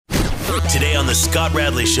Today on the Scott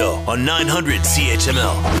Radley Show on 900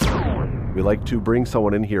 CHML. We like to bring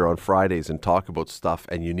someone in here on Fridays and talk about stuff,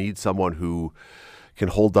 and you need someone who can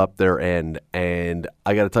hold up their end. And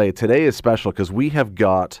I got to tell you, today is special because we have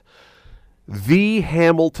got the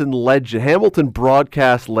Hamilton legend, Hamilton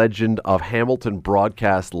broadcast legend of Hamilton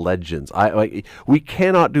broadcast legends. We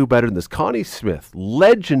cannot do better than this. Connie Smith,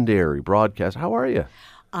 legendary broadcast. How are you?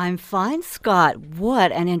 I'm fine, Scott.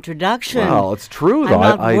 What an introduction. Well, it's true, though.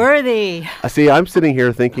 I'm not worthy. See, I'm sitting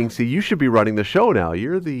here thinking, you should be running the show now.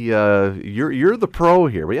 You're the you're the pro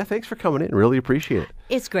here. But yeah, thanks for coming in. Really appreciate it.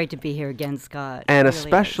 It's great to be here again, Scott. And it really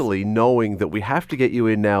especially knowing that we have to get you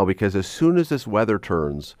in now because as soon as this weather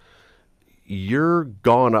turns, you're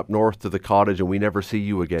gone up north to the cottage and we never see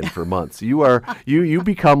you again for months. You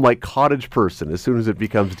become like cottage person as soon as it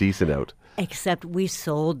becomes decent out. Except we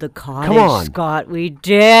sold the cottage, Come on. Scott. We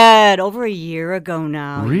did. Over a year ago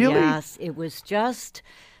now. Really? Yes. It was just,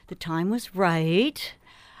 the time was right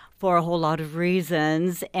for a whole lot of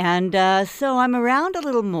reasons. And so I'm around a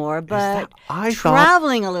little more, but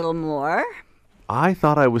traveling a little more. I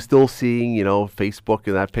thought I was still seeing, Facebook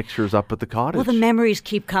and that pictures up at the cottage. Well, the memories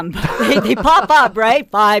keep coming. They pop up, right?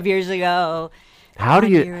 5 years ago. How do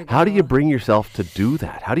you bring yourself to do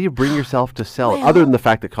that? How do you bring yourself to sell it? Other than the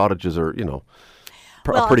fact that cottages are,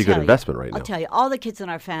 a pretty good investment right now. I'll tell you, all the kids in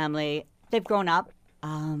our family, they've grown up.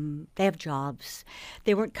 They have jobs.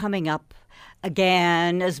 They weren't coming up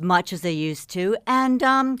again as much as they used to. And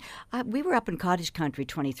we were up in cottage country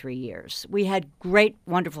 23 years. We had great,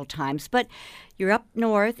 wonderful times. But you're up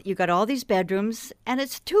north, you got all these bedrooms, and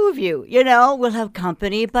it's two of you, we'll have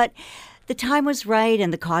company. But the time was right,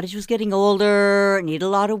 and the cottage was getting older, need a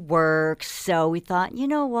lot of work. So we thought, you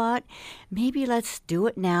know what, maybe let's do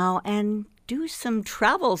it now and do some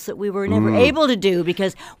travels that we were never able to do.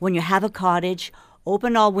 Because when you have a cottage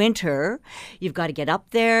open all winter, you've got to get up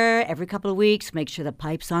there every couple of weeks, make sure the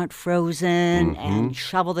pipes aren't frozen, and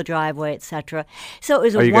shovel the driveway, etc. So it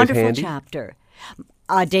was a wonderful chapter.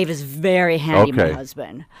 Dave is very handy, my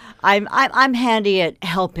husband. I'm handy at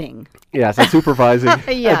helping. Yes, at supervising,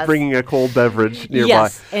 at bringing a cold beverage nearby.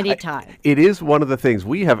 Yes, anytime. It is one of the things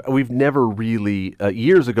we've never really,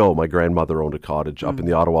 years ago, my grandmother owned a cottage up in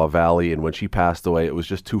the Ottawa Valley, and when she passed away, it was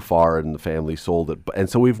just too far, and the family sold it. And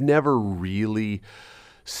so we've never really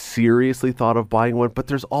seriously thought of buying one, but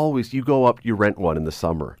there's always, you go up, you rent one in the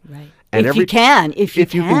summer. Right. And if you can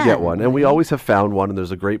get one. And we always have found one, and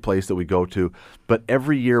there's a great place that we go to. But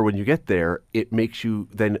every year when you get there, it makes you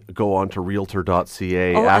then go on to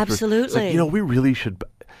realtor.ca. Oh, absolutely. It's like, we really should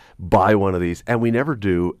buy one of these. And we never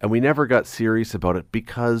do. And we never got serious about it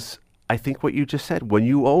because I think what you just said, when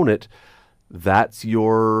you own it,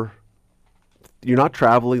 you're not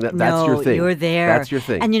traveling. That's your thing. You're there. That's your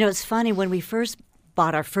thing. And it's funny, when we first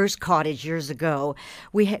bought our first cottage years ago,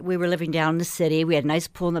 we were living down in the city. We had a nice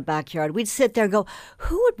pool in the backyard. We'd sit there and go,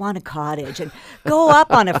 who would want a cottage? And go up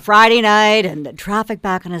on a Friday night and the traffic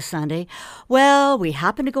back on a Sunday. Well, we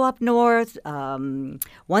happen to go up north. One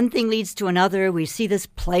thing leads to another. We see this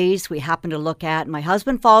place we happen to look at. My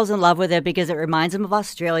husband falls in love with it because it reminds him of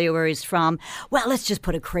Australia, where he's from. Well, let's just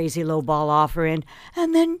put a crazy low ball offer in.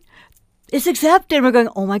 And then it's accepted. We're going,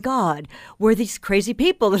 oh my God, we're these crazy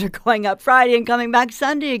people that are going up Friday and coming back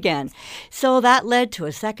Sunday again. So that led to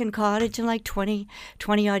a second cottage, and like 20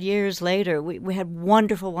 odd years later, we had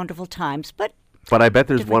wonderful, wonderful times. But I bet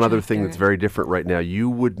there's one other thing that's very different right now. You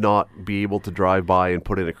would not be able to drive by and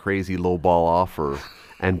put in a crazy low ball offer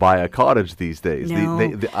and buy a cottage these days.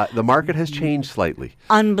 No. The market has changed slightly.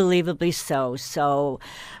 Unbelievably so. So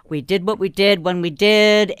we did what we did when we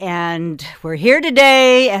did, and we're here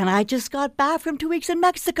today, and I just got back from 2 weeks in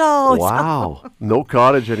Mexico. Wow. So. No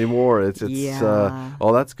cottage anymore. It's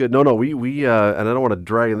that's good. No, we and I don't want to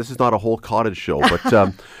drag, and this is not a whole cottage show,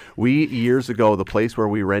 but we, years ago, the place where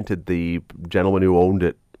we rented, the gentleman who owned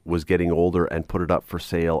it was getting older and put it up for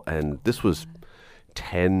sale, and this was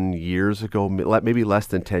 10 years ago, maybe less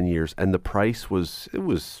than 10 years, and the price was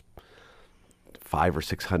 $500,000 or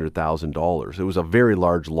 $600,000. It was a very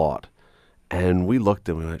large lot, and we looked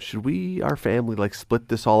and we went, should we, our family, split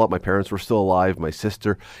this all up? My parents were still alive, my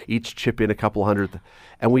sister, each chip in a couple hundred,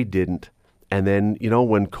 and we didn't. And then,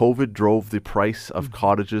 when COVID drove the price of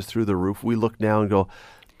cottages through the roof, we look now and go,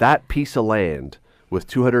 that piece of land with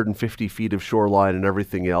 250 feet of shoreline and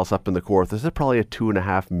everything else up in the Kawartha, this is probably a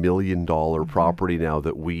 $2.5 million property now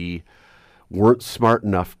that we weren't smart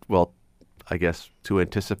enough, I guess, to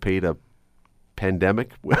anticipate a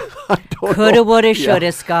pandemic. Coulda, woulda,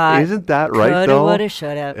 shoulda, Scott. Isn't that right, Coulda, though? woulda,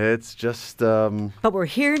 shoulda. It's just... but we're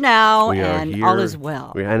here now, and all is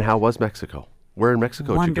well. And how was Mexico? Where in Mexico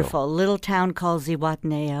did you go? Wonderful. Little town called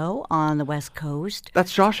Zihuatanejo on the west coast.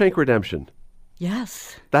 That's Shawshank Redemption.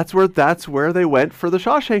 Yes. That's where they went for the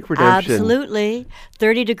Shawshank Redemption. Absolutely.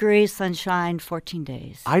 30 degrees, sunshine, 14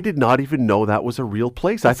 days. I did not even know that was a real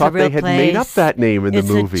place. I It's thought a real they had made up place. that name in the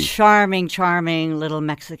movie. It's a charming, charming little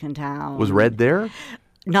Mexican town. Was Red there?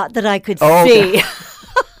 Not that I could Oh, see. okay.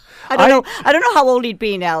 I don't know how old he'd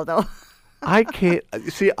be now, though. I can't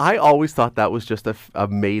see. I always thought that was just a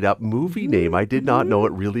made-up movie name. I did not know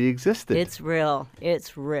it really existed. It's real.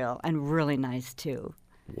 It's real. And really nice, too.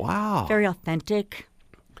 Wow. Very authentic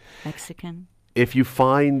Mexican. If you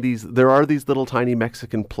find there are these little tiny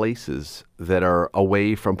Mexican places that are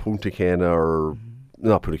away from Punta Cana or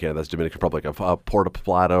not Punta Cana, that's Dominican Republic, Puerto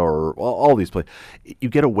Plata or all these places. You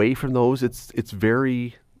get away from those. It's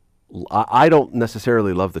very. I don't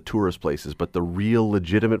necessarily love the tourist places, but the real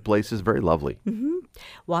legitimate places, very lovely. Mm-hmm.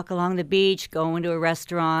 Walk along the beach, go into a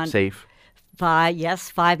restaurant. Safe.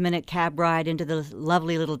 5-minute cab ride into the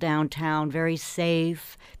lovely little downtown. Very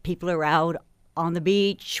safe. People are out on the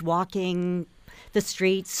beach, walking the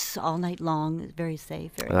streets all night long. Very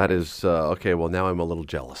safe. That is, okay, well, now I'm a little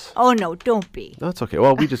jealous. Oh, no, don't be. That's okay.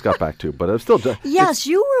 Well, we just got back to, but I'm still... Yes,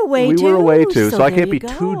 you were away too. We were away too, so I there can't you be go.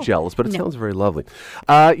 too jealous, but it sounds very lovely.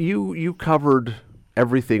 You covered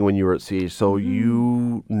everything when you were at CH, so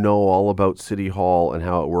you know all about City Hall and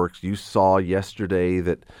how it works. You saw yesterday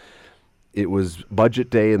that it was budget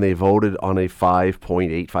day and they voted on a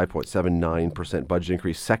 5.79% budget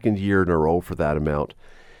increase, second year in a row for that amount.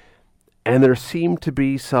 And there seemed to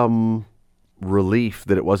be some relief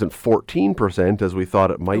that it wasn't 14% as we thought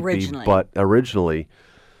it might be, but originally.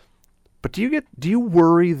 But do you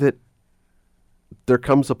worry that there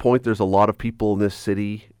comes a point there's a lot of people in this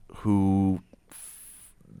city who,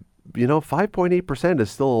 5.8% is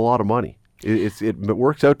still a lot of money. It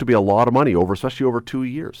works out to be a lot of money especially over 2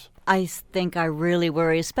 years. I think I really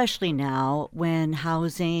worry, especially now when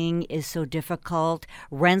housing is so difficult,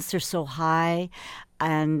 rents are so high,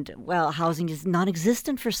 and, housing is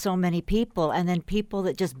non-existent for so many people. And then people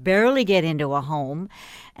that just barely get into a home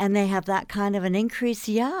and they have that kind of an increase.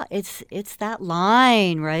 Yeah, it's that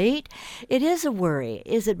line, right? It is a worry.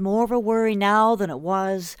 Is it more of a worry now than it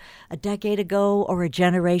was a decade ago or a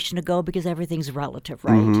generation ago? Because everything's relative,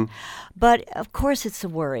 right? Mm-hmm. But, of course, it's a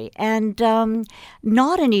worry. And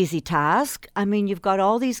not an easy task. I mean, you've got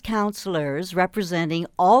all these councillors representing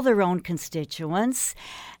all their own constituents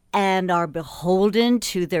and are beholden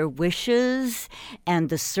to their wishes and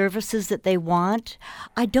the services that they want.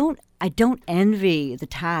 I don't envy the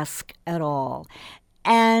task at all.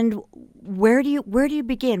 And where do you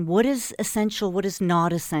begin? What is essential? What is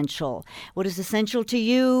not essential? What is essential to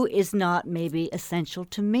you is not maybe essential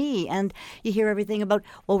to me. And you hear everything about,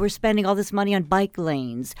 we're spending all this money on bike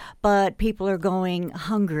lanes, but people are going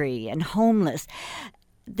hungry and homeless.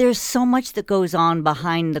 There's so much that goes on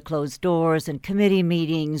behind the closed doors and committee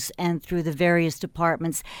meetings and through the various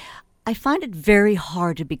departments. I find it very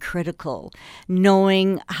hard to be critical,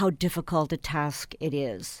 knowing how difficult a task it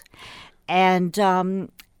is. And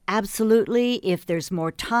absolutely, if there's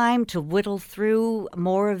more time to whittle through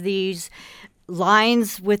more of these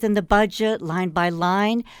lines within the budget, line by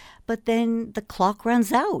line, but then the clock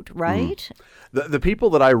runs out, right? The people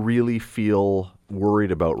that I really feel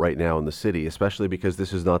worried about right now in the city, especially because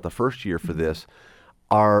this is not the first year for this,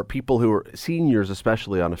 are people who are seniors,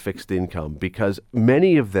 especially on a fixed income, because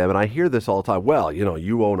many of them, and I hear this all the time,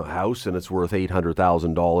 you own a house and it's worth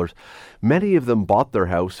 $800,000. Many of them bought their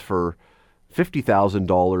house for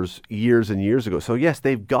 $50,000 years and years ago. So yes,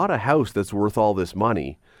 they've got a house that's worth all this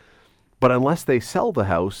money, but unless they sell the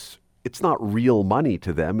house, it's not real money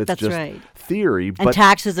to them. It's That's just right. theory. And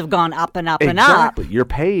taxes have gone up and up and up. Exactly. You're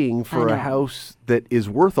paying for a house that is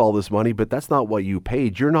worth all this money, but that's not what you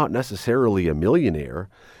paid. You're not necessarily a millionaire,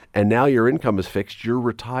 and now your income is fixed. You're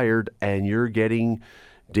retired, and you're getting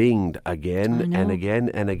dinged again and again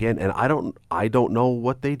and again. And I don't know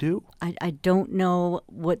what they do. I don't know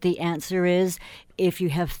what the answer is. If you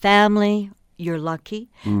have family, you're lucky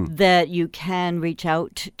that you can reach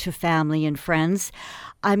out to family and friends.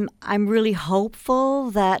 I'm really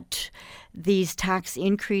hopeful that these tax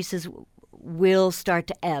increases will start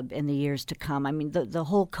to ebb in the years to come. I mean, the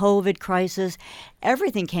whole COVID crisis,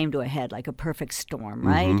 everything came to a head like a perfect storm,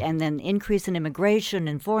 right? Mm-hmm. And then increase in immigration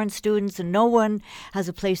and foreign students, and no one has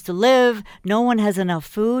a place to live. No one has enough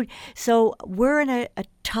food. So we're in a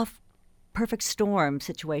tough perfect storm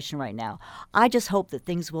situation right now. I just hope that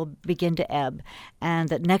things will begin to ebb and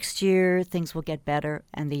that next year things will get better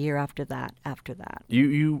and the year after that.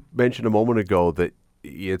 You mentioned a moment ago that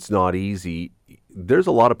it's not easy. there's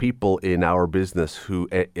a lot of people in our business who,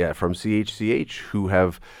 from CHCH, who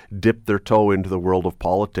have dipped their toe into the world of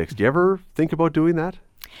politics. Do you ever think about doing that?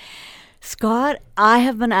 Scott, I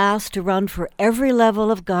have been asked to run for every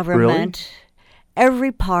level of government,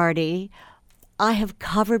 every party. I have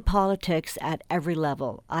covered politics at every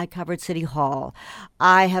level. I covered City Hall.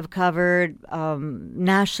 I have covered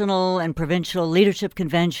national and provincial leadership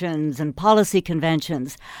conventions and policy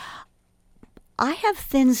conventions. I have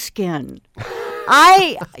thin skin.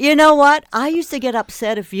 You know what? I used to get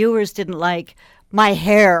upset if viewers didn't like my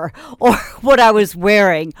hair or what I was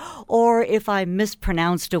wearing or if I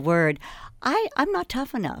mispronounced a word. I'm not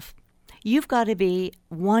tough enough. You've got to be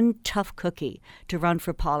one tough cookie to run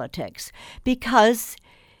for politics because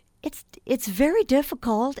it's very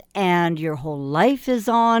difficult and your whole life is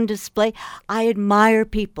on display. I admire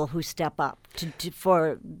people who step up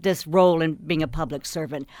for this role in being a public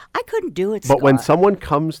servant. I couldn't do it, Scott. But when someone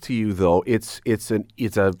comes to you, though, it's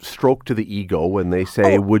a stroke to the ego when they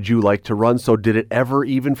say, would you like to run? So did it ever,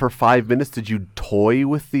 even for 5 minutes, did you toy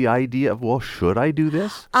with the idea of, well, should I do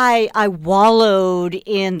this? I wallowed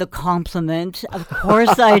in the compliment. Of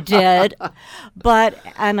course I did.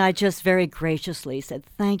 And I just very graciously said,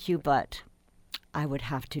 thank you, but I would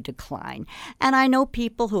have to decline. And I know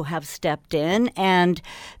people who have stepped in, and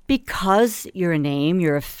because you're a name,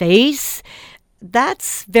 you're a face,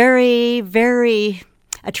 that's very, very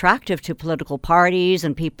attractive to political parties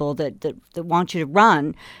and people that want you to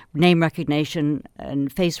run, name recognition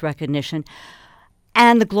and face recognition.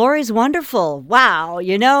 And the glory is wonderful. Wow,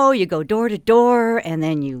 you go door to door and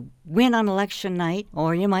then you win on election night,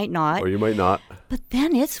 or you might not. But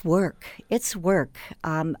then it's work. It's work.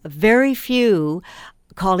 Very few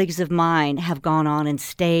colleagues of mine have gone on and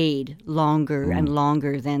stayed longer and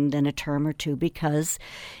longer than a term or two because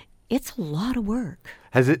it's a lot of work.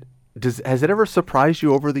 Has it ever surprised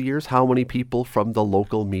you over the years how many people from the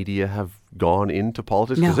local media have gone into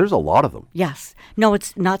politics? Because there's a lot of them. Yes. No,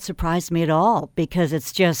 it's not surprised me at all because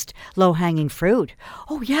it's just low-hanging fruit.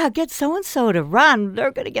 Oh, yeah, get so-and-so to run.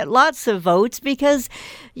 They're going to get lots of votes because,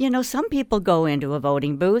 some people go into a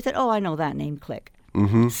voting booth and, I know that name, click.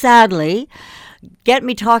 Mm-hmm. Sadly, get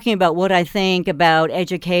me talking about what I think about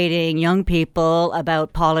educating young people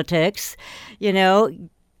about politics,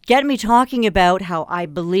 Get me talking about how I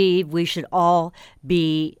believe we should all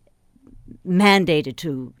be mandated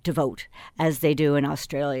to vote, as they do in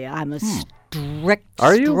Australia. I'm a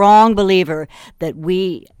strong believer that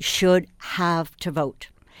we should have to vote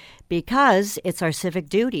because it's our civic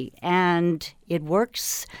duty, and it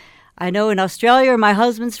works. I know in Australia, where my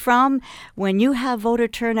husband's from, when you have voter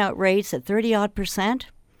turnout rates at 30-odd%,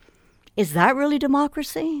 is that really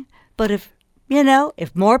democracy? But if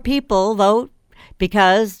more people vote,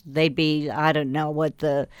 because they'd be, I don't know what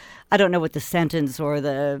the sentence or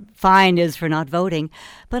the fine is for not voting,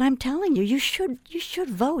 but I'm telling you, you should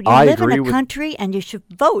vote. You live in a country and you should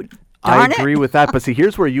vote. I agree with that, but see,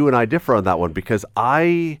 here's where you and I differ on that one because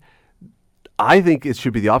I think it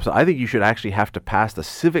should be the opposite. I think you should actually have to pass the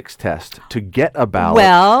civics test to get a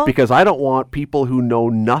ballot because I don't want people who know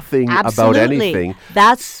nothing about anything.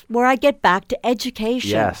 That's where I get back to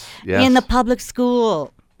education. Yes. In the public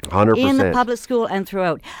school. 100%. In the public school and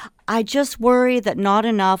throughout. I just worry that not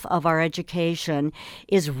enough of our education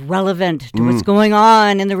is relevant to what's going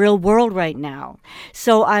on in the real world right now.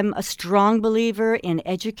 So I'm a strong believer in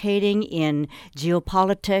educating in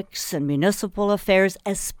geopolitics and municipal affairs,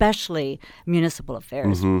 especially municipal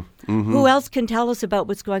affairs. Who else can tell us about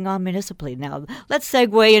what's going on municipally now? Let's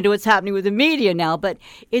segue into what's happening with the media now, but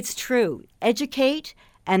it's true. Educate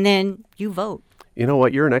and then you vote. You know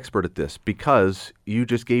what? You're an expert at this because you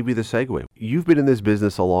just gave me the segue. You've been in this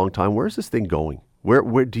business a long time. Where's this thing going?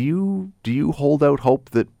 Where do you hold out hope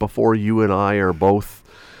that before you and I are both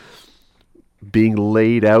being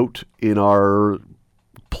laid out in our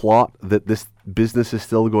plot that this business is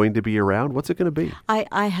still going to be around? What's it going to be?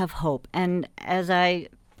 I have hope. And as I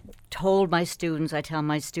tell my students,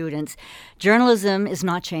 journalism is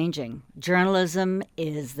not changing. Journalism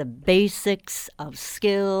is the basics of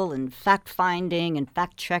skill and fact-finding and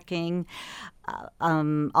fact-checking,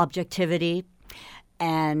 objectivity,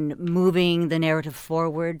 and moving the narrative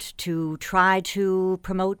forward to try to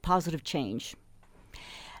promote positive change.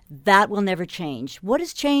 That will never change. What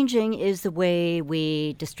is changing is the way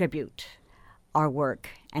we distribute our work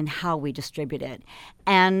and how we distribute it,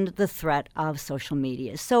 and the threat of social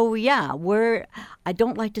media. So yeah, I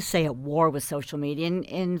don't like to say at war with social media.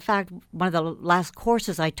 In fact, one of the last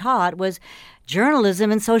courses I taught was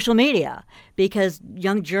journalism and social media, because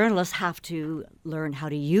young journalists have to learn how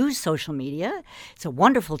to use social media. It's a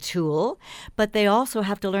wonderful tool, but they also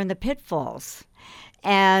have to learn the pitfalls.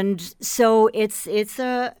 And so it's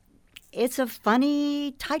a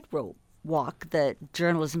funny tightrope walk that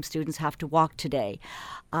journalism students have to walk today.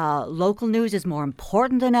 Local news is more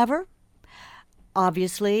important than ever,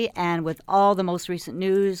 obviously, and with all the most recent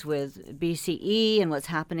news with BCE and what's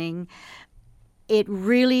happening, it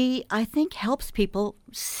really, I think, helps people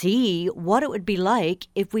see what it would be like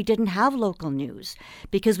if we didn't have local news,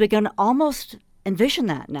 because we can almost envision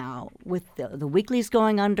that now with the weeklies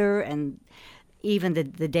going under and even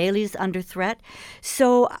the dailies under threat.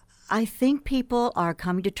 So I think people are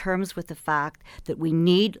coming to terms with the fact that we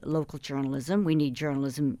need local journalism. We need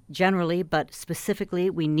journalism generally, but specifically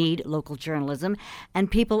we need local journalism, and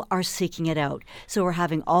people are seeking it out. So we're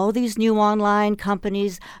having all these new online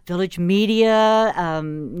companies. Village Media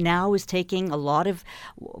now is taking a lot of,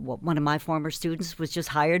 one of my former students was just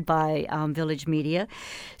hired by Village Media.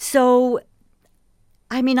 So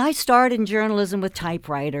I mean, I started in journalism with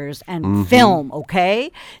typewriters and film,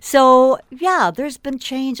 okay? So, yeah, there's been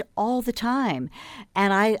change all the time.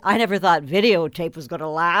 And I never thought videotape was going to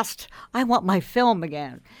last. I want my film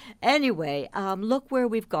again. Anyway, look where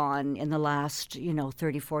we've gone in the last,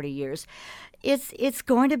 30, 40 years. It's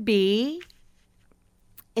going to be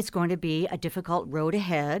a difficult road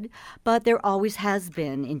ahead, but there always has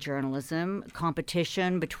been in journalism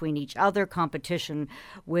competition between each other, competition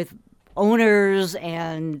with owners,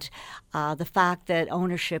 and the fact that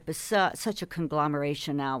ownership is such a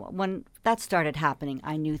conglomeration now. When that started happening,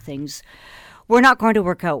 I knew things were not going to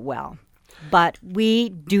work out well. But we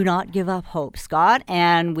do not give up hope, Scott,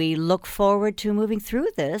 and we look forward to moving through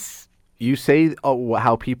this. You say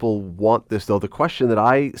how people want this, though. The question that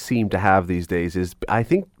I seem to have these days is, I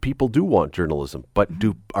think people do want journalism, but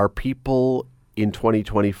are people in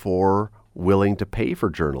 2024 willing to pay for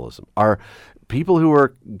journalism? Are people who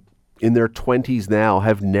are in their 20s now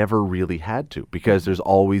have never really had to, because there's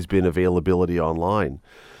always been availability online.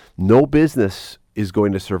 No business is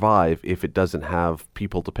going to survive if it doesn't have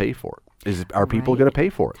people to pay for it. Are people going to pay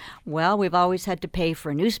for it? Well, we've always had to pay for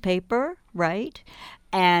a newspaper, right?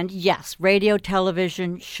 And yes, radio,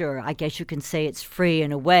 television, sure, I guess you can say it's free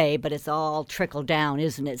in a way, but it's all trickled down,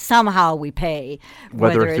 isn't it? Somehow we pay.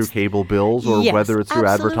 Whether it's through cable bills or whether it's through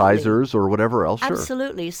advertisers or whatever else, sure.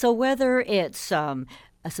 Absolutely. So whether it's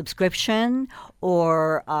a subscription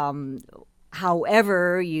or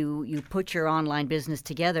however you put your online business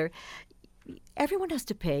together, everyone has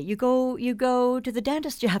to pay. You go to the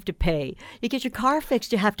dentist, you have to pay. You get your car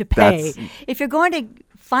fixed, you have to pay. If you're going to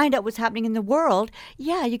find out what's happening in the world,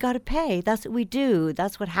 you got to pay. That's what we do.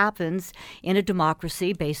 That's what happens in a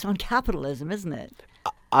democracy based on capitalism, isn't it?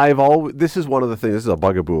 This is one of the things, this is a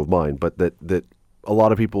bugaboo of mine, but that a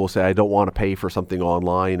lot of people will say, I don't want to pay for something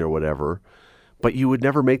online or whatever. But you would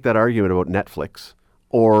never make that argument about Netflix,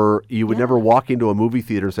 or you would never walk into a movie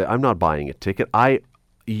theater and say, I'm not buying a ticket. I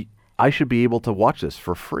should be able to watch this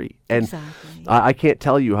for free. And exactly. I can't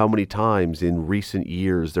tell you how many times in recent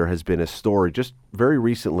years there has been a story, just very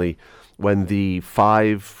recently, when the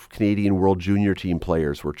 5 Canadian World Junior Team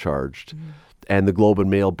players were charged and the Globe and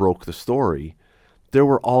Mail broke the story. There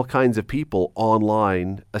were all kinds of people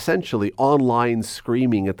essentially online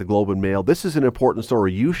screaming at the Globe and Mail, this is an important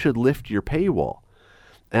story, you should lift your paywall.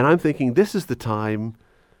 And I'm thinking, this is the time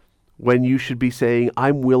when you should be saying,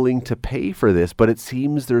 I'm willing to pay for this. But it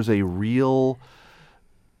seems there's a real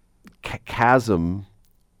chasm,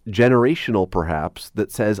 generational perhaps, that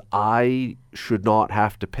says I should not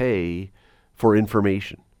have to pay for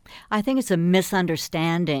information. I think it's a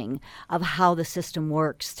misunderstanding of how the system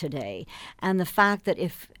works today. And the fact that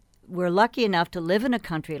if we're lucky enough to live in a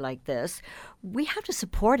country like this, we have to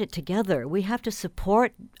support it together. We have to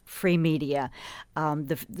support free media,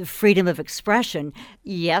 the freedom of expression.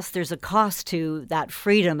 Yes, there's a cost to that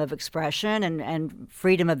freedom of expression and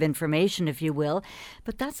freedom of information, if you will,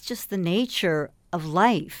 but that's just the nature of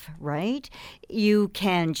life, right? You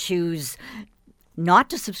can choose not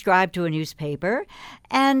to subscribe to a newspaper,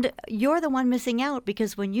 and you're the one missing out,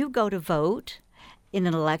 because when you go to vote in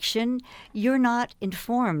an election, you're not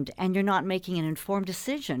informed and you're not making an informed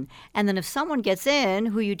decision. And then if someone gets in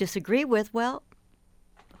who you disagree with, well,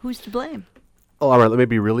 who's to blame? All right, let me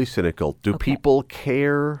be really cynical. Do people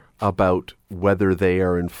care about whether they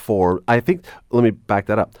are informed? Let me back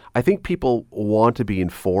that up. I think people want to be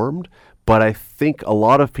informed, but I think a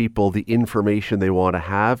lot of people, the information they want to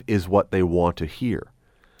have is what they want to hear.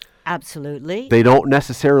 Absolutely. They don't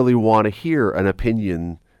necessarily want to hear an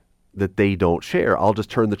opinion that they don't share. I'll just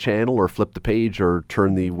turn the channel or flip the page or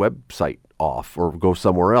turn the website off or go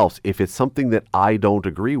somewhere else. If it's something that I don't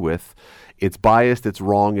agree with, it's biased, it's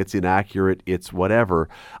wrong, it's inaccurate, it's whatever.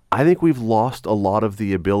 I think we've lost a lot of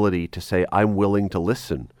the ability to say, I'm willing to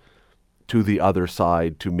listen to the other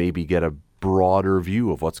side to maybe get a broader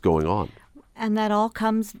view of what's going on. And that all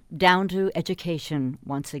comes down to education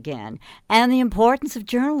once again, and the importance of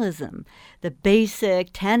journalism, the basic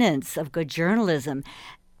tenets of good journalism.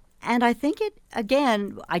 And I think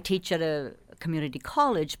again, I teach at a community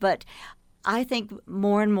college, but I think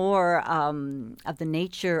more and more of the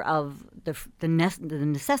nature of the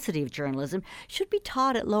necessity of journalism should be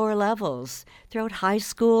taught at lower levels throughout high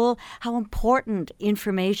school, how important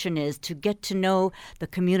information is to get to know the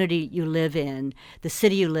community you live in, the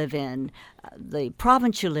city you live in, the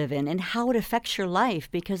province you live in, and how it affects your life,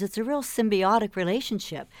 because it's a real symbiotic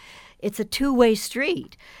relationship. It's a two-way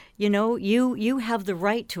street. You know, you have the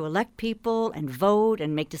right to elect people and vote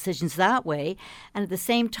and make decisions that way. And at the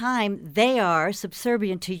same time, they are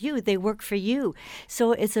subservient to you. They work for you.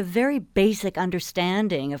 So it's a very basic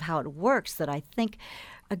understanding of how it works that I think,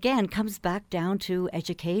 again, comes back down to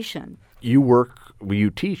education.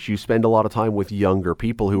 You teach, you spend a lot of time with younger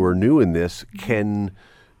people who are new in this. Can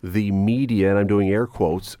the media, and I'm doing air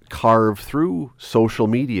quotes, carve through social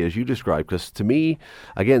media as you described? Because to me,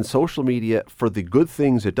 again, social media, for the good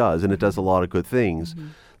things it does, and it does a lot of good things,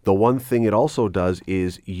 the one thing it also does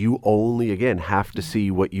is you only, again, have to see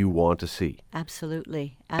what you want to see.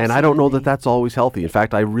 Absolutely. And I don't know that that's always healthy. In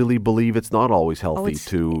fact, I really believe it's not always healthy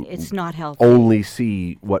it's not healthy. Only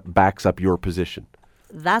see what backs up your position.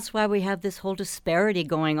 That's why we have this whole disparity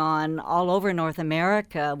going on all over North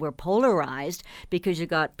America. We're polarized because you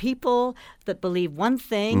got people that believe one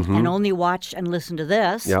thing and only watch and listen to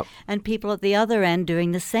this, and people at the other end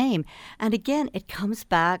doing the same. And again, it comes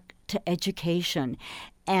back to education.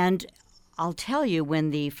 And I'll tell you,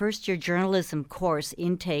 when the first-year journalism course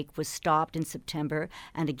intake was stopped in September,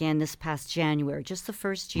 and again this past January, just the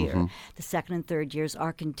first year, the second and third years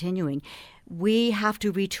are continuing, we have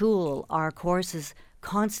to retool our courses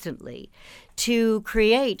constantly to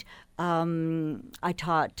create. I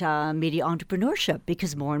taught media entrepreneurship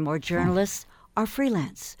because more and more journalists are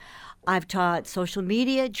freelance. I've taught social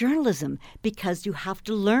media journalism because you have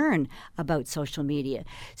to learn about social media.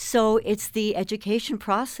 So it's the education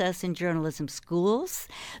process in journalism schools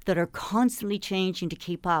that are constantly changing to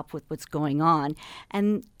keep up with what's going on.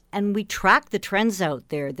 And we track the trends out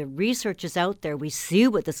there. The research is out there. We see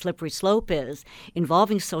what the slippery slope is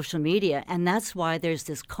involving social media. And that's why there's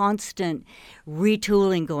this constant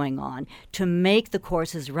retooling going on to make the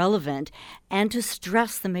courses relevant and to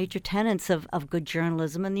stress the major tenets of good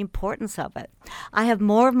journalism and the importance of it. I have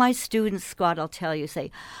more of my students, Scott, I'll tell you,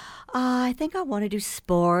 say, I think I want to do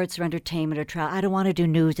sports or entertainment or travel. I don't want to do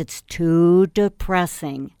news. It's too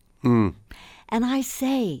depressing. And I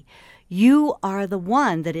say, you are the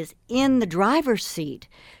one that is in the driver's seat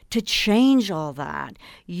to change all that.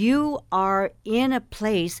 You are in a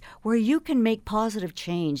place where you can make positive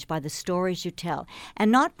change by the stories you tell,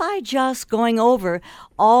 and not by just going over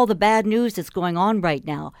all the bad news that's going on right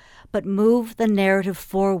now, but move the narrative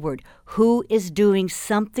forward. Who is doing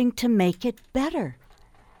something to make it better?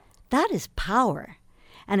 That is power.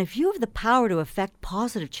 And if you have the power to affect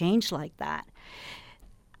positive change like that,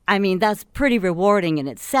 I mean, that's pretty rewarding in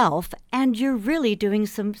itself, and you're really doing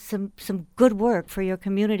some good work for your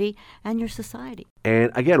community and your society.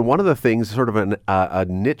 And again, one of the things, sort of a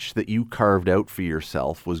niche that you carved out for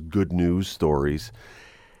yourself was good news stories.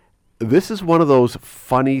 This is one of those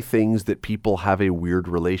funny things that people have a weird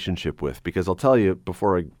relationship with, because I'll tell you,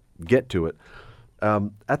 before I get to it,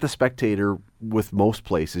 at The Spectator, with most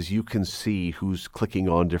places, you can see who's clicking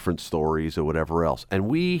on different stories or whatever else. And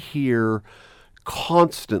we hear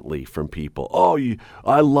constantly from people,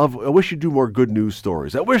 I wish you'd do more good news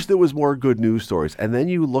stories. I wish there was more good news stories. And then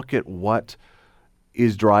you look at what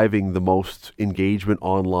is driving the most engagement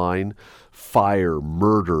online: fire,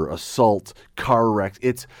 murder, assault, car wrecks.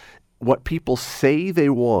 It's what people say they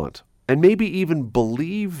want and maybe even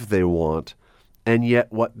believe they want, and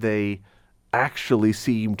yet what they actually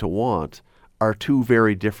seem to want are two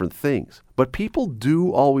very different things. But people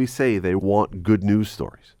do always say they want good news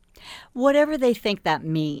stories. Whatever they think that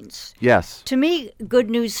means. Yes. To me,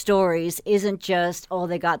 good news stories isn't just,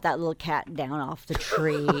 they got that little cat down off the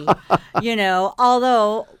tree.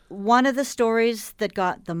 Although one of the stories that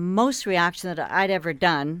got the most reaction that I'd ever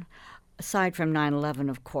done, aside from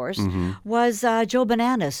 9/11, of course, was Joe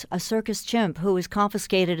Bananas, a circus chimp who was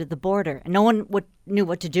confiscated at the border. And no one knew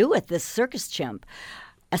what to do with this circus chimp.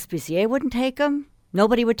 SPCA wouldn't take him.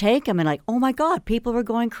 Nobody would take him. And oh my God, people were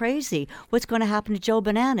going crazy. What's going to happen to Joe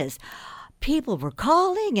Bananas? People were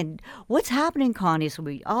calling, and what's happening, Connie? So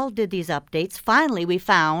we all did these updates. Finally, we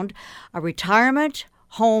found a retirement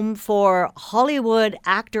home for Hollywood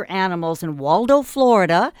actor animals in Waldo,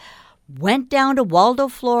 Florida. Went down to Waldo,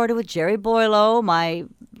 Florida with Jerry Boileau, my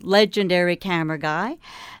legendary camera guy,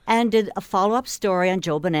 and did a follow-up story on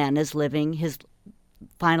Joe Bananas living his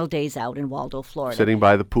final days out in Waldo, Florida. Sitting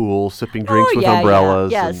by the pool, sipping drinks with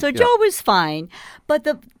umbrellas. Yeah. So Joe was fine. But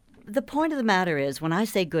the point of the matter is, when I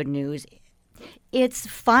say good news, it's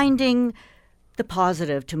finding the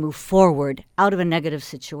positive to move forward out of a negative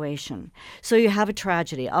situation. So you have a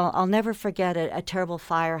tragedy. I'll never forget a terrible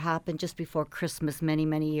fire happened just before Christmas many,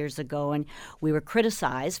 many years ago, and we were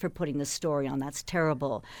criticized for putting the story on. That's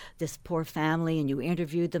terrible. This poor family, and you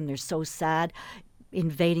interviewed them. They're so sad,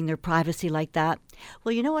 invading their privacy like that.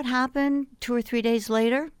 Well, you know what happened 2 or 3 days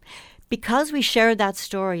later? Because we shared that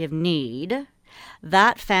story of need,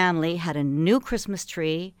 that family had a new Christmas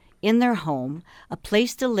tree in their home, a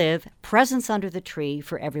place to live, presents under the tree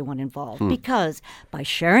for everyone involved. Because by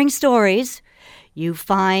sharing stories, you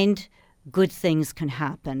find good things can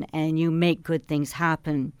happen and you make good things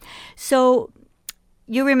happen. So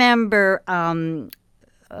you remember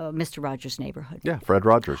Mr. Rogers' Neighborhood. Yeah, Fred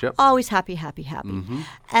Rogers, yep. Always happy, happy, happy. Mm-hmm.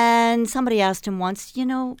 And somebody asked him once,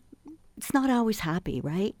 it's not always happy,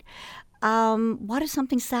 right? What if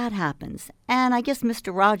something sad happens? And I guess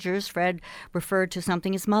Mr. Rogers, Fred, referred to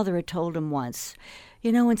something his mother had told him once.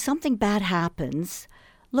 When something bad happens,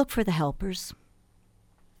 look for the helpers.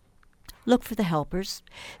 Look for the helpers.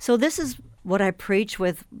 So this is what I preach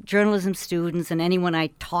with journalism students and anyone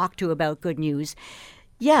I talk to about good news.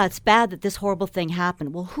 Yeah, it's bad that this horrible thing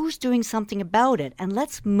happened. Well, who's doing something about it? And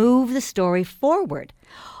let's move the story forward.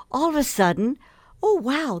 All of a sudden, oh,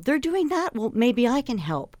 wow, they're doing that? Well, maybe I can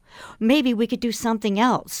help. Maybe we could do something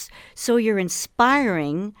else. So you're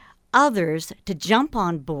inspiring others to jump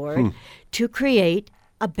on board to create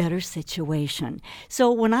a better situation.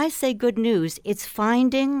 So when I say good news, it's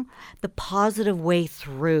finding the positive way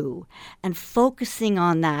through and focusing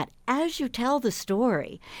on that as you tell the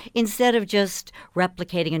story, instead of just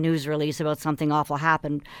replicating a news release about something awful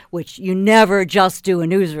happened, which you never just do a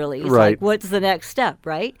news release. Right. Like, what's the next step,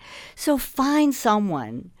 right? So find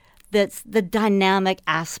someone that's the dynamic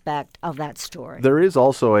aspect of that story. There is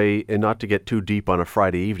also and not to get too deep on a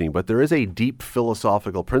Friday evening, but there is a deep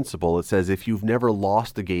philosophical principle that says if you've never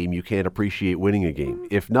lost a game, you can't appreciate winning a game.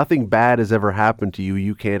 If nothing bad has ever happened to you,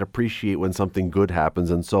 you can't appreciate when something good happens.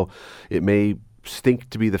 And so it may stink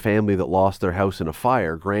to be the family that lost their house in a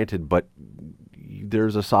fire, granted, but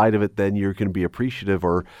there's a side of it then you can be appreciative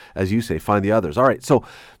or, as you say, find the others. All right, so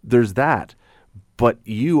there's that. But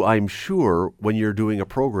you, I'm sure, when you're doing a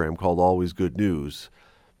program called Always Good News,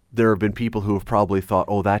 there have been people who have probably thought,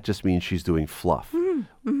 oh, that just means she's doing fluff.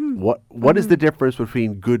 Mm-hmm. What is the difference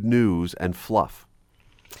between good news and fluff?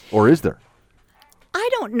 Or is there? I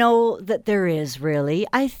don't know that there is, really.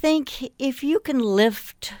 I think if you can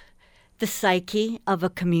lift the psyche of a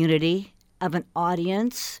community, of an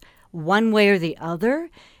audience, one way or the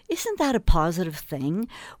other, isn't that a positive thing?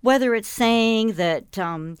 Whether it's saying that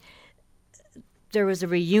there was a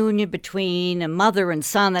reunion between a mother and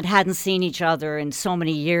son that hadn't seen each other in so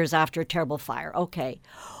many years after a terrible fire. Okay.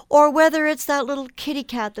 Or whether it's that little kitty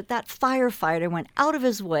cat that firefighter went out of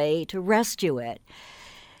his way to rescue it.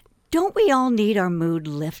 Don't we all need our mood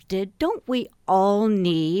lifted? Don't we all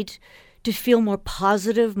need to feel more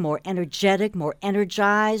positive, more energetic, more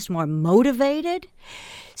energized, more motivated?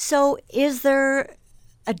 So is there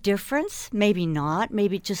a difference? Maybe not.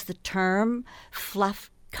 Maybe just the term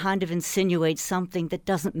fluff kind of insinuates something that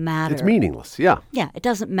doesn't matter. It's meaningless, yeah. Yeah, it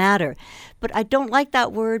doesn't matter. But I don't like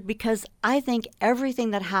that word because I think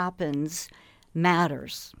everything that happens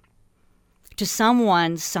matters to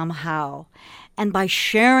someone somehow. And by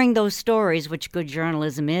sharing those stories, which good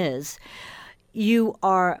journalism is, you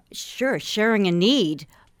are, sure, sharing a need.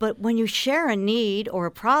 But when you share a need or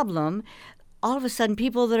a problem, all of a sudden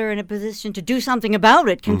people that are in a position to do something about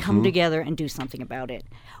it can come together and do something about it.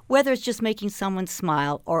 Whether it's just making someone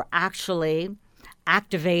smile or actually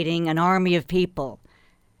activating an army of people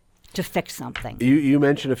to fix something. You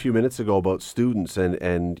mentioned a few minutes ago about students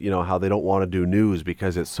and how they don't want to do news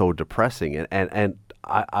because it's so depressing. And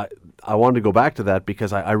I wanted to go back to that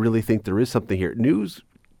because I really think there is something here. News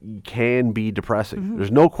can be depressing.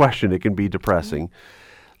 There's no question it can be depressing.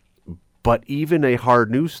 But even a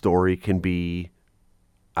hard news story can be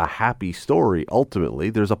a happy story, ultimately.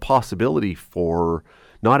 There's a possibility for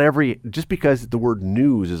just because the word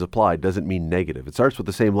news is applied doesn't mean negative. It starts with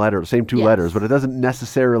the same two letters, but it doesn't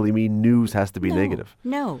necessarily mean news has to be negative.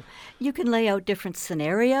 No. You can lay out different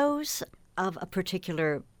scenarios of a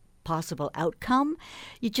particular possible outcome.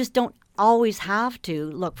 You just don't always have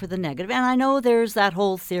to look for the negative. And I know there's that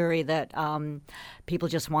whole theory that people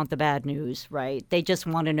just want the bad news, right? They just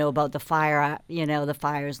want to know about the fire, the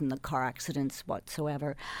fires and the car accidents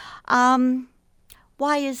whatsoever.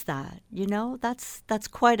 Why is that? That's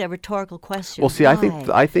quite a rhetorical question. Well, see, Why?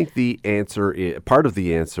 I think the answer part of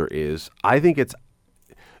the answer is I think it's.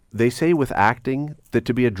 They say with acting that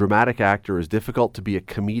to be a dramatic actor is difficult, to be a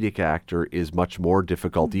comedic actor is much more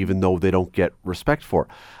difficult, even though they don't get respect for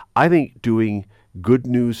it. I think doing good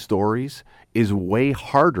news stories is way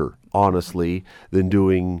harder, honestly, than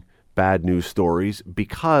doing bad news stories,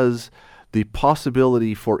 because the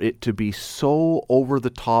possibility for it to be so over the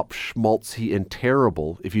top, schmaltzy, and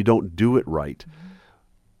terrible if you don't do it right,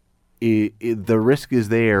 the risk is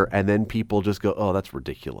there, and then people just go, oh, that's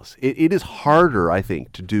ridiculous. It is harder, I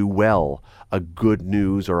think, to do well a good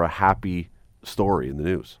news or a happy story in the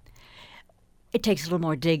news. It takes a little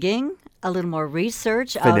more digging, a little more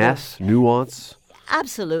research. Finesse, nuance.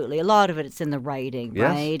 Absolutely. A lot of it's in the writing,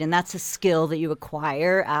 Yes. right? And that's a skill that you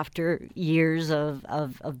acquire after years of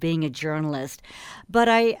being a journalist. But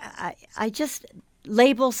I just...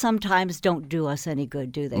 Labels sometimes don't do us any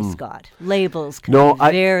good, do they, Scott? Labels can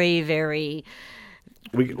be very, very...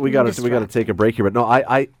 We got to take a break here, but no,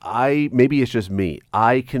 I maybe it's just me.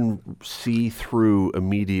 I can see through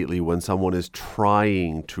immediately when someone is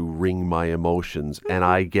trying to wring my emotions, and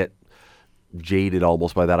I get jaded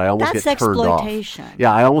almost by that. I almost That's get turned exploitation. off.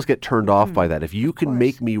 Yeah, I almost get turned off by that. If you can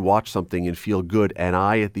make me watch something and feel good, and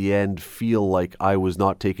I at the end feel like I was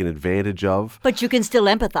not taken advantage of, But you can still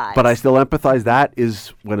empathize. but I still empathize, that is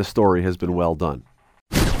when a story has been well done.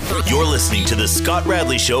 You're listening to the Scott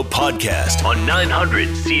Radley Show podcast on 900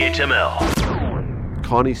 CHML.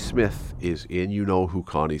 Connie Smith is in. You know who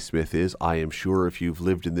Connie Smith is. I am sure if you've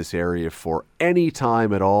lived in this area for any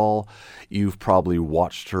time at all, you've probably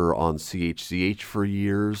watched her on CHCH for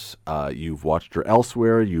years. You've watched her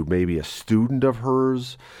elsewhere. You may be a student of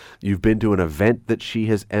hers. You've been to an event that she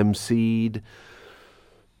has emceed.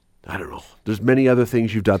 I don't know. There's many other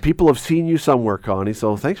things you've done. People have seen you somewhere, Connie,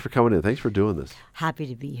 so thanks for coming in. Thanks for doing this. Happy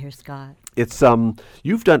to be here, Scott. It's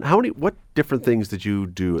you've done what different things did you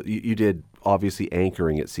do? You did obviously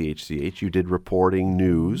anchoring at CHCH. You did reporting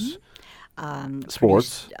news,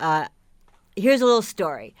 sports. Here's a little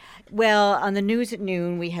story. Well, on the news at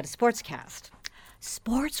noon, we had a sportscast.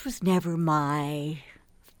 Sports was never my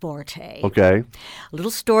forte. Okay. A little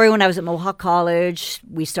story: when I was at Mohawk College,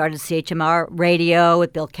 we started CHMR radio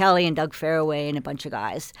with Bill Kelly and Doug Fairway and a bunch of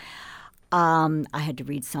guys. I had to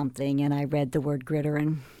read something, and I read the word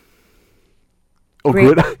gridiron. Oh,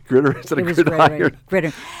 gritter instead of gridiron.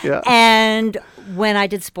 Gridiron. Yeah. And when I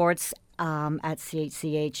did sports at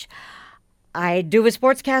CHCH, I'd do a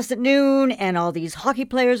sportscast at noon, and all these hockey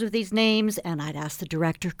players with these names, and I'd ask the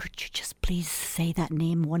director, could you just please say that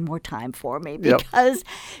name one more time for me? Because,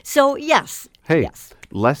 so yes. Hey, yes.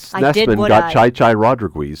 Les Nessman got Chai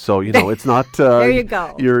Rodriguez, so it's not. There you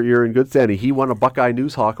go. You're in good standing. He won a Buckeye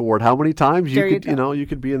News Hawk Award. How many times you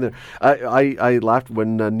could be in there? I laughed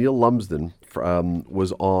when Neil Lumsden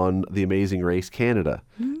was on The Amazing Race Canada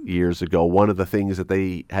years ago. One of the things that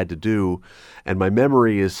they had to do, and my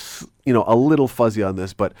memory is a little fuzzy on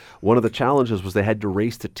this, but one of the challenges was they had to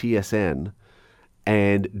race to TSN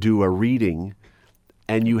and do a reading,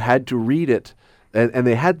 and you had to read it. And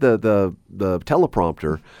they had the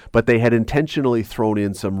teleprompter, but they had intentionally thrown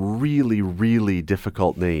in some really, really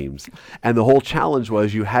difficult names. And the whole challenge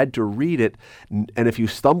was you had to read it, and if you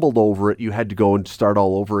stumbled over it, you had to go and start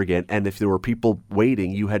all over again. And if there were people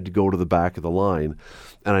waiting, you had to go to the back of the line.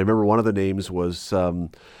 And I remember one of the names was Jonas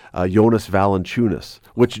Valanciunas,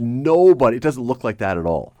 which it doesn't look like that at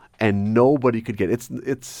all. And nobody could get it.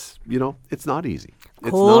 It's not easy.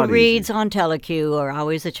 Cold reads on telecue are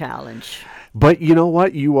always a challenge. But you know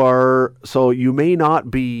what? You may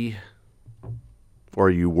not be, or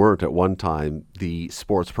you weren't at one time, the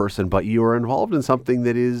sports person, but you are involved in something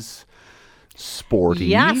that is sporty.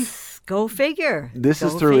 Yes, go figure. This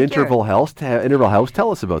is through Interval House. Interval House,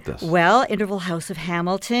 tell us about this. Well, Interval House of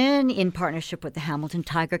Hamilton, in partnership with the Hamilton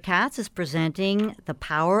Tiger Cats, is presenting The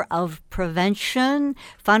Power of Prevention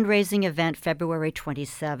fundraising event February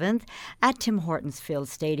 27th at Tim Hortons Field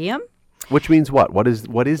Stadium. Which means what? What is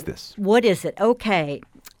this? What is it? Okay.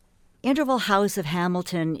 Interval House of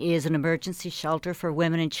Hamilton is an emergency shelter for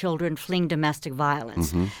women and children fleeing domestic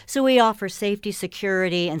violence. Mm-hmm. So we offer safety,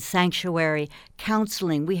 security, and sanctuary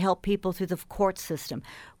counseling. We help people through the court system.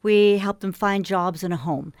 We help them find jobs and a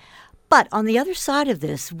home. But on the other side of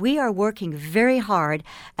this, we are working very hard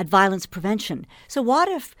at violence prevention. So what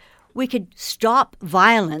if we could stop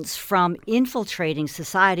violence from infiltrating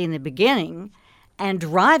society in the beginning and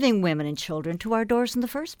driving women and children to our doors in the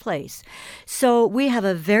first place? So we have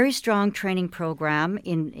a very strong training program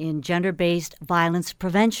in gender-based violence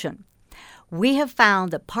prevention. We have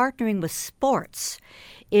found that partnering with sports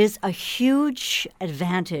is a huge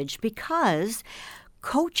advantage because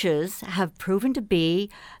coaches have proven to be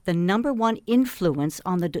the number one influence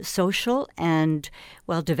on the social and,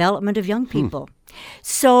 development of young people.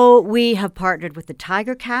 So we have partnered with the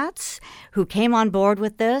Tiger Cats, who came on board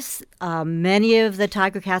with this. Many of the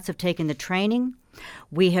Tiger Cats have taken the training.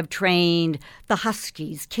 We have trained the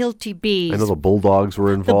Huskies, Kilty Bees. I know the Bulldogs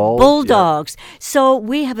were involved. The Bulldogs. Yeah. So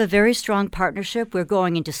we have a very strong partnership. We're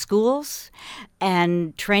going into schools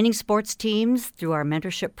and training sports teams through our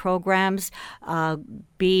mentorship programs,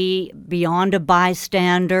 Be Beyond a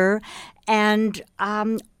Bystander. And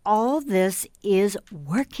all this is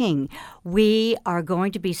working. We are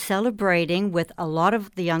going to be celebrating with a lot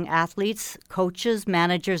of the young athletes, coaches,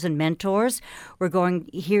 managers, and mentors. We're going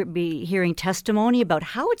to be hearing testimony about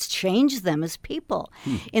how it's changed them as people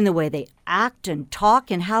in the way they act and talk,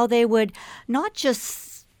 and how they would not just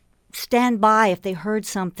stand by if they heard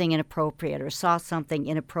something inappropriate or saw something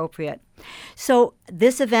inappropriate. So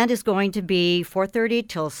this event is going to be 4:30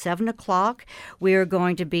 till 7 o'clock. We are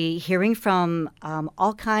going to be hearing from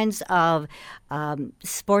all kinds of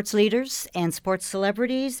sports leaders and sports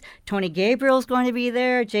celebrities. Tony Gabriel is going to be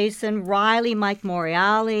there, Jason Riley, Mike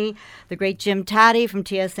Moriali, the great Jim Taddy from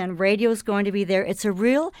TSN Radio is going to be there. It's a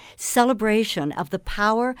real celebration of the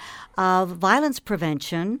power of violence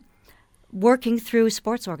prevention working through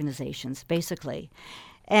sports organizations, basically.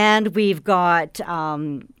 And we've got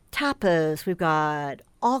tapas, we've got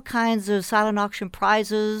all kinds of silent auction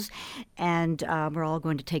prizes, and we're all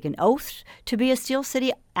going to take an oath to be a Steel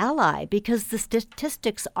City ally, because the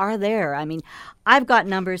statistics are there. I mean, I've got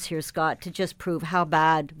numbers here, Scott, to just prove how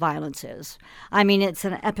bad violence is. I mean, it's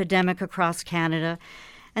an epidemic across Canada.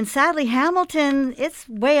 And sadly, Hamilton, it's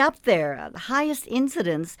way up there, the highest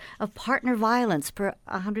incidence of partner violence per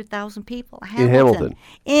 100,000 people.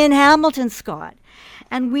 In Hamilton, Scott.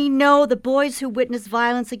 And we know the boys who witness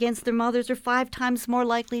violence against their mothers are 5 times more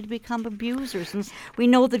likely to become abusers. And we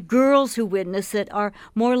know that girls who witness it are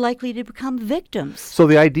more likely to become victims. So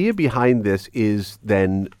the idea behind this is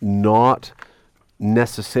then not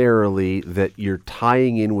necessarily that you're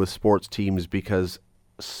tying in with sports teams because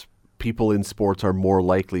people in sports are more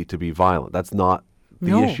likely to be violent. That's not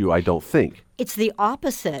the issue, I don't think. It's the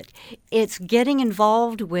opposite. It's getting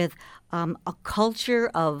involved with a culture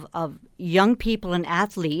of young people and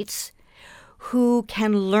athletes who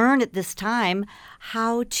can learn at this time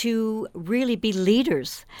how to really be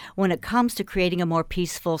leaders when it comes to creating a more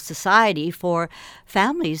peaceful society for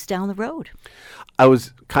families down the road. I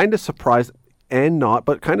was kind of surprised, and not,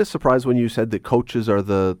 but kind of surprised when you said that coaches are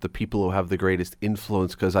the people who have the greatest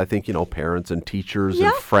influence, because I think, parents and teachers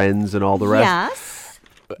and friends and all the rest. Yes.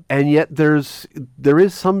 And yet there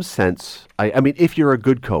is some sense, I mean, if you're a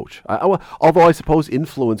good coach, although I suppose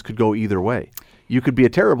influence could go either way. You could be a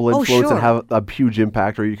terrible influence and have a huge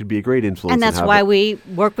impact, or you could be a great influence. And that's why we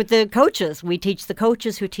work with the coaches. We teach the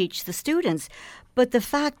coaches who teach the students. But the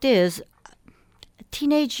fact is,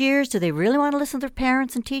 teenage years, do they really want to listen to their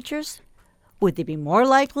parents and teachers? Would they be more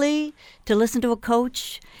likely to listen to a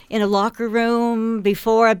coach in a locker room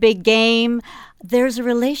before a big game? There's a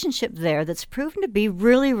relationship there that's proven to be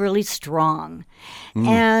really, really strong.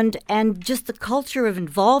 And just the culture of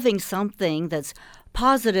involving something that's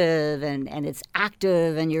positive and it's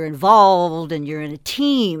active and you're involved and you're in a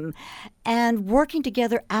team, and working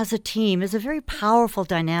together as a team is a very powerful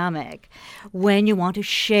dynamic when you want to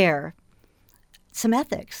share some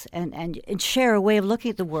ethics and share a way of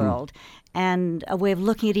looking at the world and a way of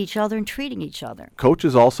looking at each other and treating each other.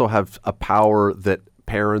 Coaches also have a power that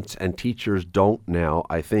parents and teachers don't now,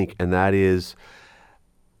 I think, and that is,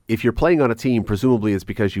 if you're playing on a team, presumably it's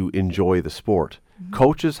because you enjoy the sport.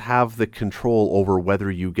 Coaches have the control over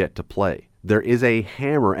whether you get to play. There is a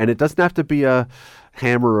hammer, and it doesn't have to be a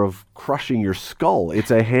hammer of crushing your skull.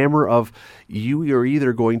 It's a hammer of you're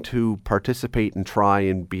either going to participate and try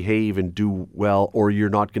and behave and do well, or you're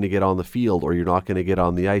not going to get on the field, or you're not going to get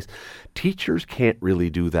on the ice. Teachers can't really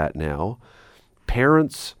do that now.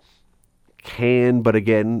 Parents can, but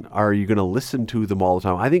again, are you going to listen to them all the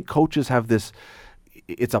time? I think coaches have this,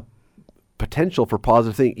 it's a potential for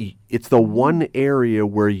positive thing. It's the one area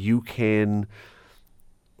where you can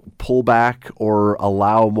pull back or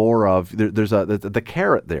allow more of. There's the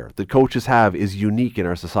carrot there that coaches have is unique in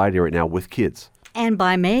our society right now with kids. And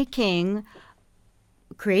by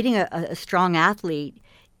creating a strong athlete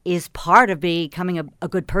is part of becoming a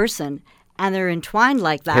good person, and they're entwined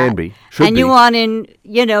like that. Can be, should and be. you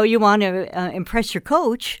want to impress your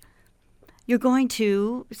coach. You're going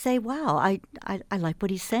to say, "Wow, I like what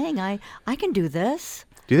he's saying. I can do this."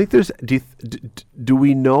 Do you think do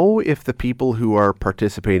we know if the people who are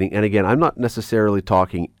participating, and again, I'm not necessarily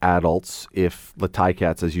talking adults, if the Tie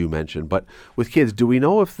Cats, as you mentioned, but with kids, do we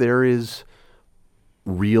know if there is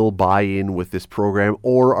real buy-in with this program,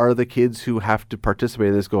 or are the kids who have to participate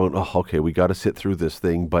in this going, oh, okay, we got to sit through this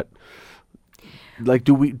thing, but like,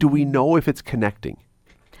 do we know if it's connecting?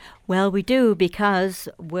 Well, we do, because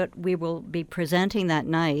what we will be presenting that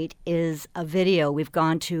night is a video. We've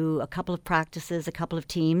gone to a couple of practices, a couple of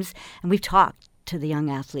teams, and we've talked to the young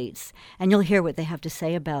athletes, and you'll hear what they have to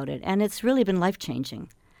say about it. And it's really been life-changing.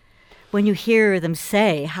 When you hear them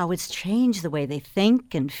say how it's changed the way they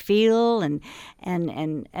think and feel and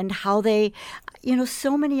how they,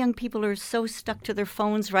 so many young people are so stuck to their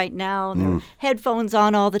phones right now, their headphones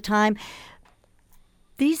on all the time.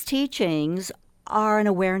 These teachings are an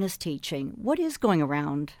awareness teaching. What is going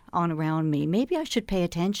around me? Maybe I should pay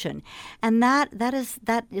attention. And that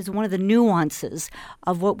is one of the nuances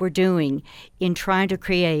of what we're doing in trying to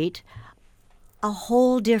create a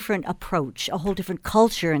whole different approach, a whole different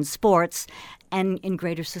culture in sports and in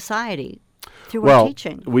greater society through our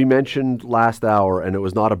teaching. We mentioned last hour, and it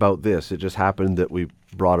was not about this. It just happened that we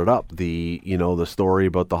brought it up. The story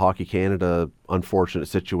about the Hockey Canada unfortunate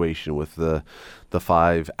situation with the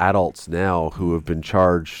 5 adults now who have been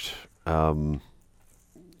charged. And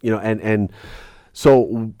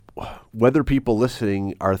so whether people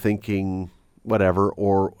listening are thinking whatever,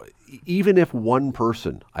 or even if one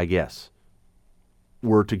person, I guess,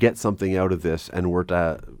 were to get something out of this and were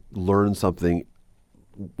to learn something,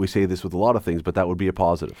 we say this with a lot of things, but that would be a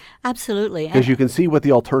positive. Absolutely. Because you can see what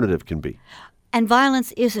the alternative can be. And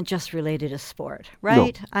violence isn't just related to sport,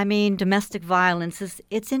 right? No. I mean, domestic violence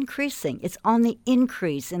it's increasing. It's on the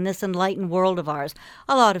increase in this enlightened world of ours.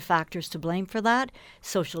 A lot of factors to blame for that.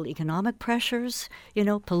 Social, economic pressures,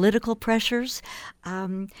 political pressures.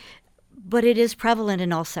 But it is prevalent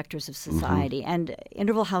in all sectors of society. And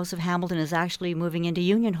Interval House of Hamilton is actually moving into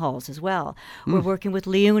union halls as well. We're working with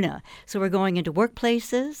LIUNA. So we're going into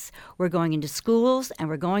workplaces, we're going into schools, and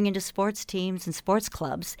we're going into sports teams and sports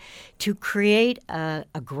clubs to create a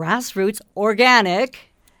grassroots,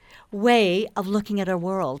 organic way of looking at our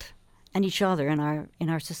world and each other in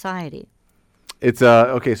our society. It's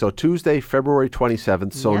okay. So Tuesday, February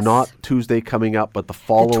 27th. So Yes. not Tuesday coming up, but the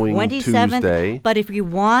following 27th, Tuesday. But if you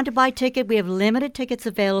want to buy a ticket, we have limited tickets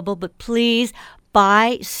available. But please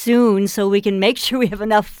buy soon so we can make sure we have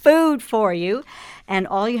enough food for you. And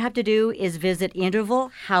all you have to do is visit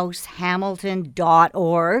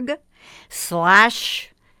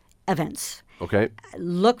intervalhousehamilton.org/events. Okay.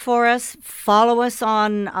 Look for us. Follow us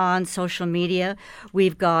on social media.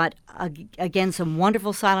 We've got, again, some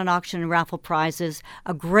wonderful silent auction and raffle prizes,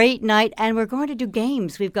 a great night, and we're going to do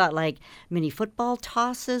games. We've got like mini football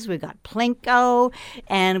tosses, we've got Plinko,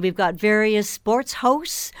 and we've got various sports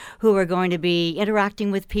hosts who are going to be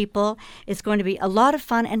interacting with people. It's going to be a lot of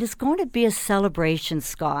fun, and it's going to be a celebration,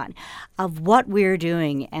 Scott, of what we're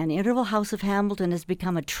doing. And Interval House of Hamilton has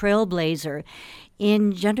become a trailblazer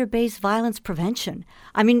in gender-based violence prevention.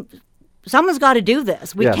 I mean, someone's got to do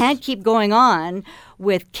this. We can't keep going on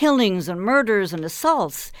with killings and murders and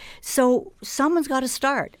assaults. So someone's got to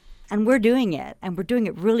start. And we're doing it. And we're doing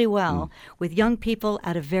it really well with young people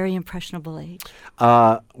at a very impressionable age.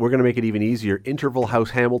 We're going to make it even easier.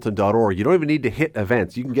 intervalhousehamilton.org. You don't even need to hit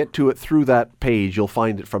events. You can get to it through that page. You'll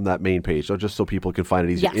find it from that main page. So just so people can find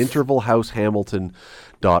it easier. Yes.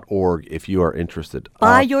 intervalhousehamilton.org if you are interested.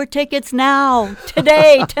 Buy your tickets now,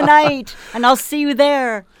 today, tonight, and I'll see you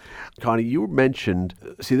there. Connie, you mentioned,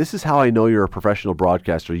 see, this is how I know you're a professional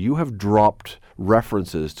broadcaster. You have dropped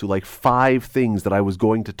references to like 5 things that I was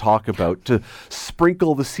going to talk about to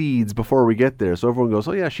sprinkle the seeds before we get there. So everyone goes,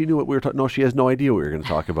 oh yeah, she knew what we were talking about. No, she has no idea what we were going to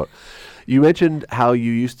talk about. You mentioned how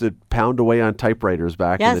you used to pound away on typewriters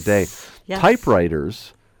back in the day. Yes.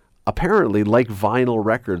 Typewriters, apparently, like vinyl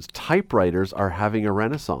records, typewriters are having a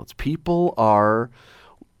renaissance. People are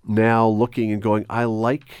now looking and going, I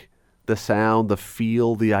like the sound, the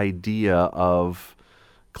feel, the idea of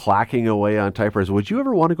clacking away on typewriters. Would you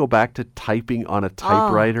ever want to go back to typing on a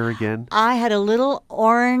typewriter again? I had a little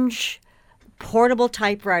orange portable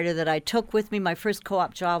typewriter that I took with me my first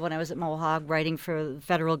co-op job when I was at Mohawk writing for the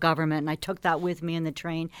federal government, and I took that with me in the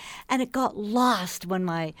train, and it got lost when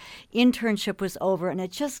my internship was over, and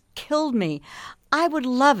it just killed me. I would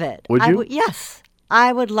love it. Would you? Yes,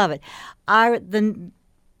 I would love it.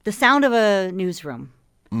 The sound of a newsroom,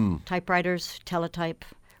 typewriters, teletype,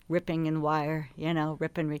 ripping and wire,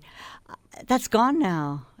 rip and read. That's gone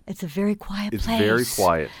now. It's a very quiet place. It's very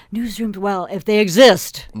quiet. Newsrooms, well, if they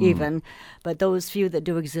exist even, but those few that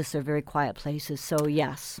do exist are very quiet places. So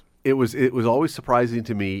yes. It was always surprising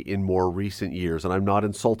to me in more recent years, and I'm not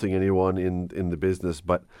insulting anyone in the business,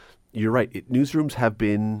 but you're right. Newsrooms have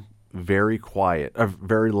been very quiet,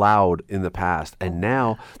 very loud in the past. And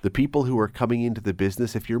now the people who are coming into the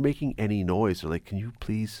business, if you're making any noise, they're like, can you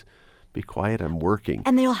please be quiet? I'm working.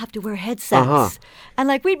 And they all have to wear headsets. And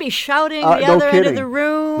like we'd be shouting the other end of the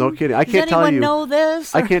room. No kidding. I can't Does anyone tell you. know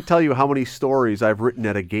this? I can't tell you how many stories I've written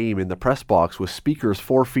at a game in the press box with speakers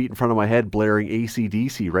 4 feet in front of my head blaring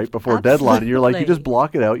AC/DC right before deadline. And you're like, you just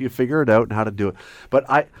block it out. You figure it out and how to do it. But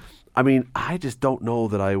I mean, I just don't know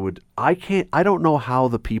that I would. I don't know how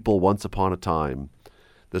the people once upon a time,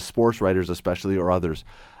 the sports writers especially or others,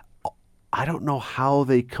 I don't know how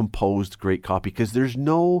they composed great copy, because there's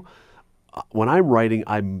no. When I'm writing,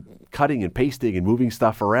 I'm cutting and pasting and moving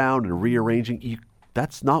stuff around and rearranging.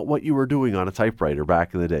 That's not what you were doing on a typewriter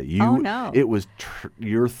back in the day. No. It was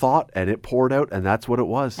your thought, and it poured out, and that's what it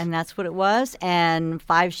was. And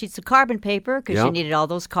 5 sheets of carbon paper, because you needed all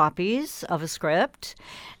those copies of a script.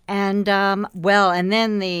 And, and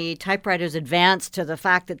then the typewriters advanced to the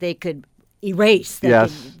fact that they could erase.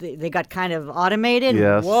 They got kind of automated.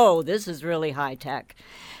 Yes. Whoa, this is really high tech.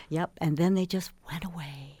 Yep, and then they just went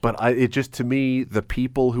away. But it just, to me, the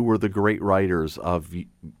people who were the great writers of the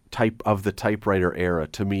typewriter era,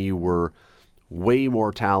 to me, were way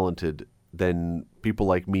more talented than people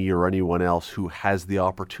like me or anyone else who has the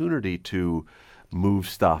opportunity to move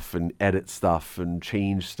stuff and edit stuff and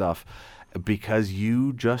change stuff, because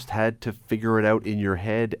you just had to figure it out in your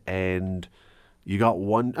head, and you got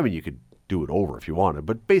one. I mean, you could do it over if you wanted,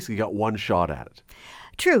 but basically got one shot at it.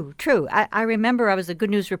 True. I remember I was a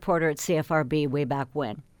good news reporter at CFRB way back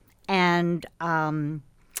when. And Gordon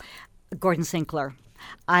Sinclair,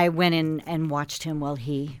 I went in and watched him while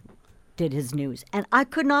he did his news. And I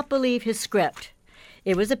could not believe his script.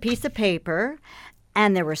 It was a piece of paper,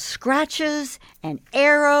 and there were scratches and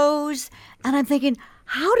arrows. And I'm thinking,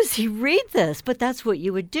 how does he read this? But that's what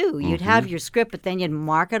you would do. You'd have your script, but then you'd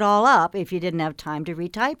mark it all up if you didn't have time to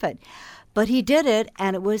retype it. But he did it,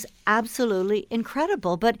 and it was absolutely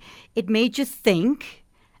incredible. But it made you think,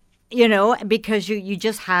 because you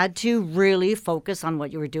just had to really focus on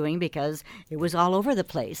what you were doing, because it was all over the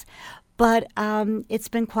place. But it's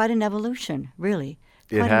been quite an evolution, really.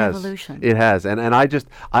 Quite an evolution. It has. And I guess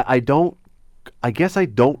I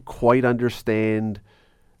don't quite understand.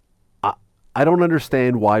 I don't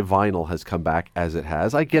understand why vinyl has come back as it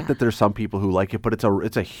has. I get that there's some people who like it, but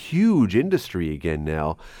it's a huge industry again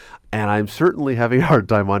now. And I'm certainly having a hard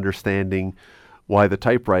time understanding why the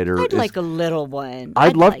typewriter I'd like a little one.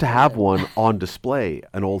 I'd love to have one on display,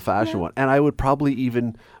 an old-fashioned one. And I would probably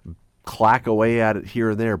even clack away at it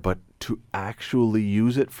here and there. But to actually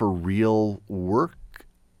use it for real work,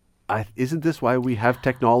 isn't this why we have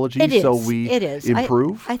technology? It is. So we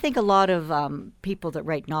improve? I think a lot of people that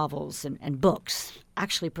write novels and books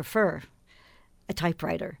actually prefer a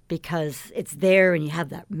typewriter, because it's there and you have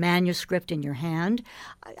that manuscript in your hand.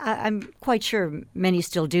 I'm quite sure many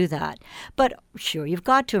still do that. But sure, you've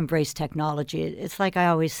got to embrace technology. It's like I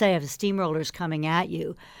always say, if a steamroller's coming at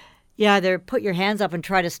you, you either put your hands up and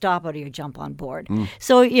try to stop it, or you jump on board.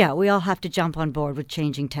 So, we all have to jump on board with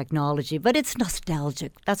changing technology. But it's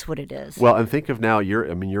nostalgic. That's what it is. Well, and think of now, you're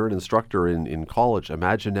an instructor in college.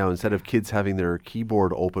 Imagine now, instead of kids having their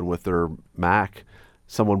keyboard open with their Mac,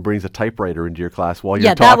 someone brings a typewriter into your class while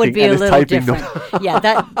you're talking. Yeah, that would be a little typing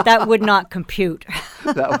different. that would not compute.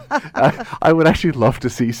 I would actually love to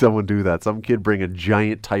see someone do that. Some kid bring a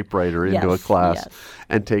giant typewriter into a class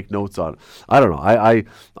and take notes on it. I don't know.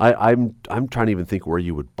 I'm trying to even think where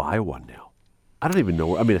you would buy one now. I don't even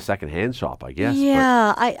know. A secondhand shop, I guess.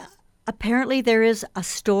 Yeah, apparently there is a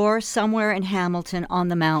store somewhere in Hamilton on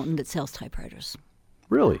the mountain that sells typewriters.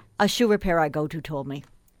 Really? A shoe repair I go to told me.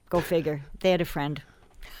 Go figure. They had a friend.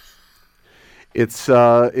 It's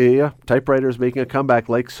typewriters making a comeback,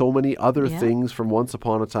 like so many other things from once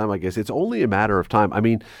upon a time. I guess it's only a matter of time. I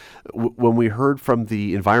mean, when we heard from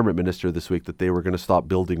the environment minister this week that they were going to stop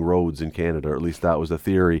building roads in Canada, or at least that was the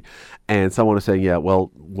theory, and someone was saying,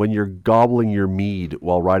 when you're gobbling your mead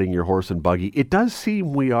while riding your horse and buggy, it does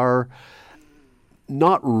seem we are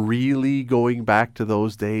not really going back to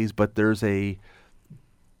those days, but there's an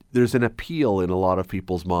appeal in a lot of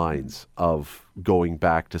people's minds of going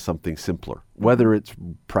back to something simpler, whether it's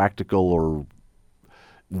practical or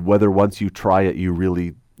whether once you try it, you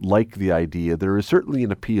really like the idea. There is certainly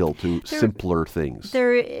an appeal to simpler things.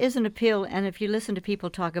 There is an appeal, and if you listen to people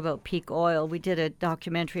talk about peak oil, we did a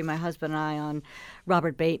documentary, my husband and I, on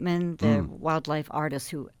Robert Bateman, the wildlife artist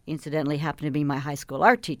who incidentally happened to be my high school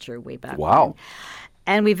art teacher way back Wow. when.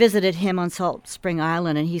 And we visited him on Salt Spring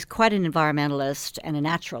Island, and he's quite an environmentalist and a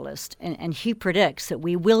naturalist. And he predicts that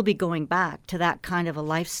we will be going back to that kind of a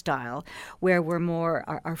lifestyle where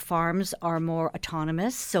our farms are more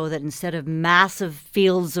autonomous, so that instead of massive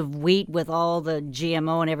fields of wheat with all the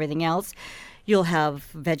GMO and everything else, you'll have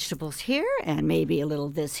vegetables here and maybe a little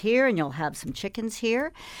this here, and you'll have some chickens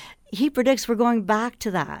here. He predicts we're going back to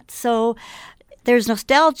that. So there's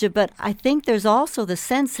nostalgia, but I think there's also the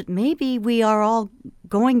sense that maybe we are all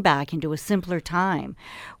going back into a simpler time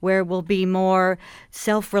where we'll be more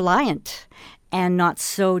self-reliant and not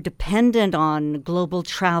so dependent on global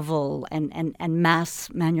travel and mass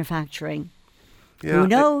manufacturing. Yeah, who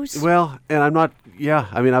knows? And I'm not,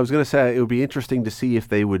 I mean, I was going to say it would be interesting to see if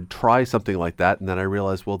they would try something like that. And then I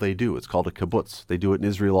realized, well, they do. It's called a kibbutz. They do it in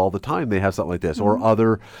Israel all the time. They have something like this or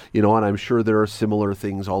other, and I'm sure there are similar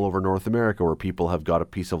things all over North America where people have got a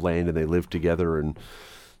piece of land and they live together and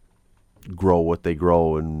grow what they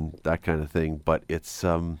grow and that kind of thing. But it's,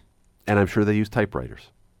 and I'm sure they use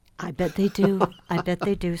typewriters. I bet they do. I bet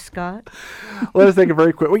they do, Scott. Let us take a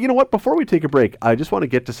very quick... Well, you know what? Before we take a break, I just want to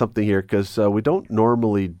get to something here because we don't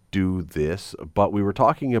normally do this, but we were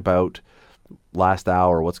talking about last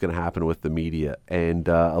hour what's going to happen with the media, and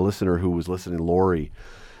a listener who was listening, Lori,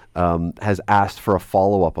 has asked for a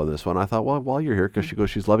follow-up on this one. I thought, well, while you're here, because she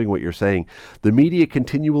goes, she's loving what you're saying. The media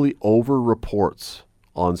continually over-reports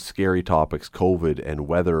on scary topics, COVID and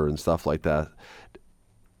weather and stuff like that.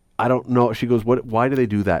 I don't know. She goes, why do they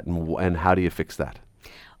do that, and how do you fix that?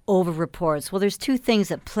 Over reports. Well, there's two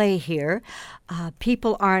things at play here.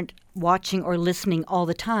 People aren't watching or listening all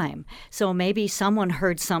the time. So maybe someone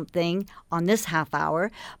heard something on this half hour,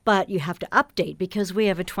 but you have to update because we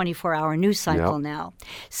have a 24-hour news cycle now.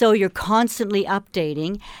 So you're constantly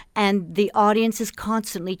updating, and the audience is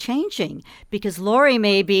constantly changing because Lori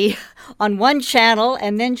may be on one channel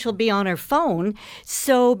and then she'll be on her phone.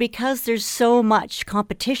 So because there's so much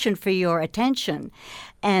competition for your attention,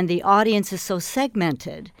 and the audience is so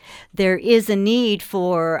segmented, there is a need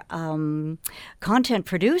for content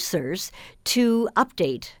producers to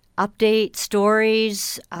update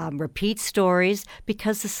stories, repeat stories,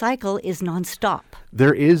 because the cycle is nonstop.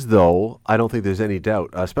 There is, though, I don't think there's any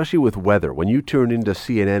doubt, especially with weather. When you tune into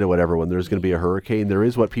CNN or whatever, when there's going to be a hurricane, there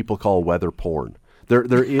is what people call weather porn.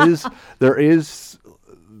 There is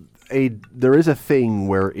a thing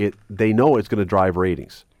where they know it's going to drive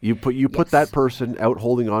ratings. You put that person out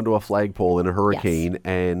holding onto a flagpole in a hurricane,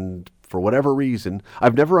 and for whatever reason,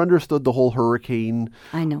 I've never understood the whole hurricane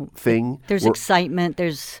thing. There's excitement.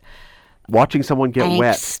 There's watching someone get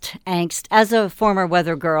angst. As a former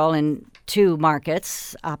weather girl in two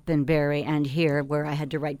markets, up in Barrie and here, where I had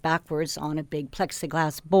to write backwards on a big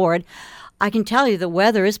plexiglass board, I can tell you the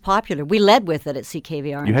weather is popular. We led with it at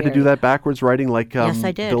CKVR. You had to do that backwards writing like yes,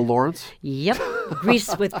 I did. Bill Lawrence? Yep.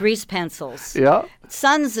 With grease pencils. Yeah.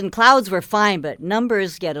 Suns and clouds were fine, but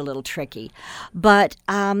numbers get a little tricky. But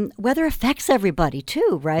weather affects everybody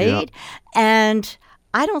too, right? Yeah. And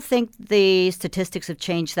I don't think the statistics have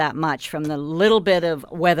changed that much from the little bit of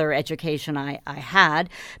weather education I had.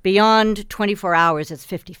 Beyond 24 hours, it's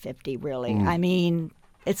 50-50, really. I mean,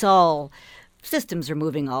 it's all... Systems are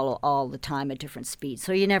moving all the time at different speeds,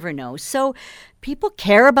 so you never know. So people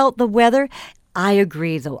care about the weather. I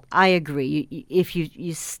agree, though. I agree. If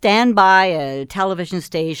you stand by a television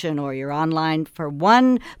station or you're online for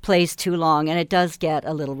one place too long, and it does get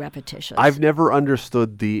a little repetitious. I've never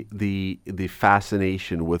understood the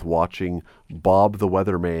fascination with watching Bob the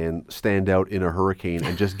Weatherman stand out in a hurricane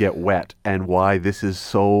and just get wet, and why this is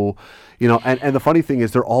so... and the funny thing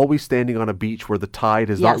is they're always standing on a beach where the tide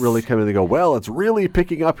has not really come in. They go, well, it's really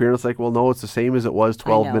picking up here. And it's like, well, no, it's the same as it was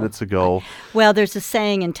 12 minutes ago. Well, there's a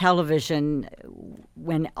saying in television,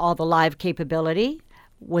 when all the live capability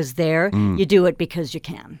was there, you do it because you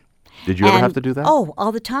can. Did you ever have to do that? Oh,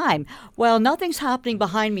 all the time. Well, nothing's happening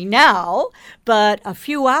behind me now, but a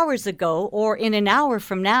few hours ago or in an hour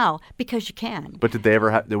from now, because you can. But did they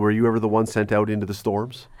ever were you ever the one sent out into the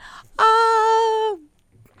storms?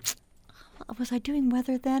 Was I doing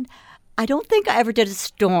weather then? I don't think I ever did a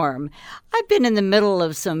storm. I've been in the middle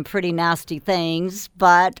of some pretty nasty things,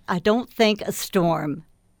 but I don't think a storm.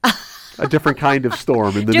 A different kind of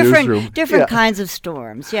storm in the newsroom. Different kinds of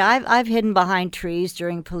storms. Yeah, I've hidden behind trees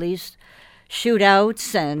during police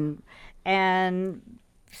shootouts and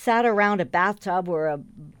sat around a bathtub where a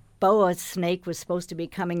boa snake was supposed to be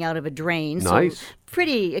coming out of a drain. Nice. So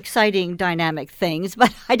pretty exciting, dynamic things,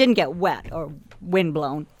 but I didn't get wet or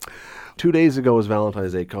windblown. 2 days ago was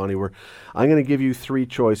Valentine's Day, Connie. I'm going to give you three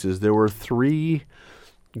choices. There were three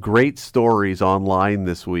great stories online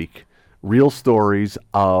this week real stories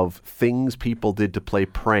of things people did to play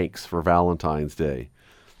pranks for Valentine's Day.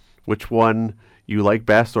 Which one you like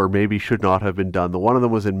best or maybe should not have been done? The one of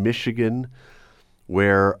them was in Michigan,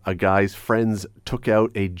 where a guy's friends took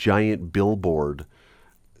out a giant billboard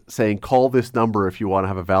saying, call this number if you want to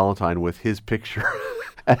have a Valentine, with his picture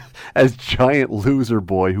as giant loser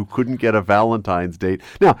boy who couldn't get a Valentine's date.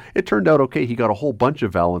 Now, it turned out okay. He got a whole bunch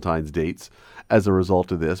of Valentine's dates as a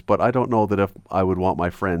result of this, but I don't know that if I would want my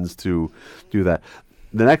friends to do that.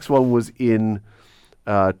 The next one was in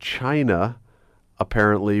China,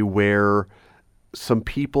 apparently, where some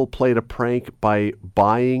people played a prank by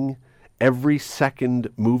buying every second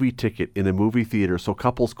movie ticket in a movie theater so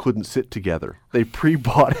couples couldn't sit together. They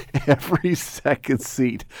pre-bought every second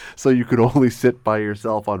seat so you could only sit by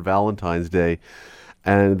yourself on Valentine's Day.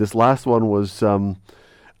 And this last one was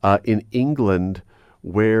in England,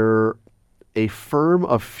 where a firm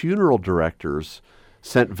of funeral directors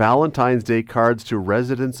sent Valentine's Day cards to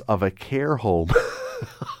residents of a care home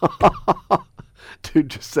to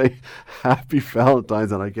just say Happy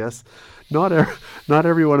Valentine's. And I guess not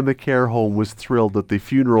everyone in the care home was thrilled that the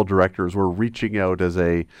funeral directors were reaching out as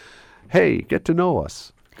a, hey, get to know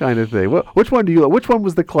us kind of thing. Which one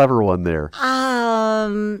was the clever one there?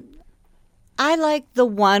 I like the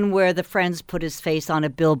one where the friends put his face on a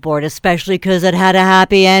billboard, especially because it had a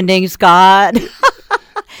happy ending, Scott.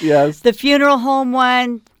 Yes. The funeral home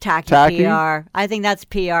one, tacky PR. I think that's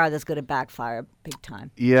PR that's going to backfire big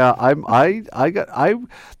time. Yeah,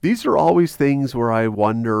 these are always things where I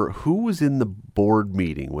wonder who was in the board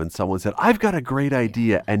meeting when someone said, I've got a great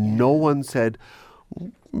idea, and no one said,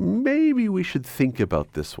 maybe we should think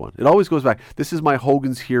about this one. It always goes back. This is my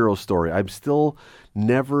Hogan's Hero story. I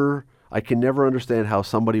can never understand how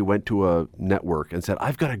somebody went to a network and said,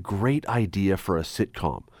 I've got a great idea for a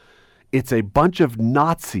sitcom. It's a bunch of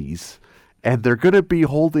Nazis, and they're going to be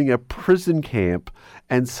holding a prison camp,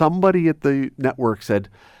 and somebody at the network said,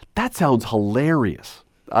 that sounds hilarious.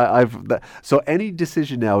 So any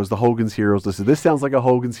decision now is the Hogan's Heroes decision. This sounds like a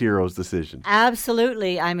Hogan's Heroes decision.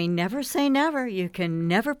 Absolutely. I mean, never say never. You can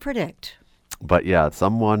never predict. But yeah,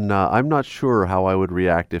 I'm not sure how I would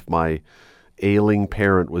react if my ailing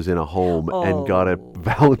parent was in a home and got a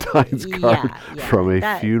Valentine's card from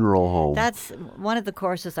a funeral home. That's one of the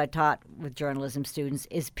courses I taught with journalism students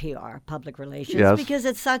is PR, public relations, because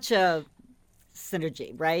it's such a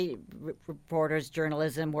synergy, right? Reporters,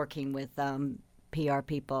 journalism, working with PR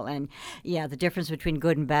people. And the difference between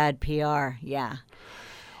good and bad PR,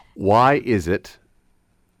 Why is it,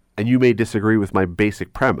 and you may disagree with my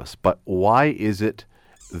basic premise, but why is it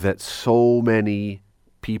that so many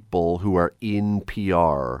people who are in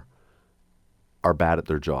PR are bad at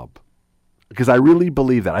their job? Because I really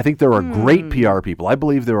believe that. I think there are great PR people. I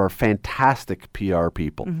believe there are fantastic PR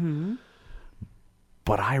people. Mm-hmm.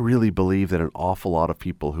 But I really believe that an awful lot of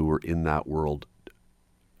people who are in that world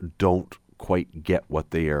don't quite get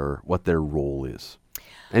what their role is.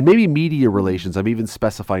 And maybe media relations, I'm even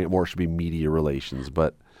specifying it more, should be media relations.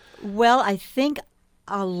 But well, I think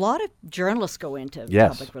a lot of journalists go into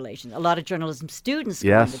public relations. A lot of journalism students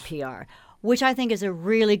go into PR, which I think is a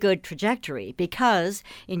really good trajectory, because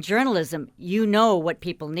in journalism, you know what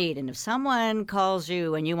people need. And if someone calls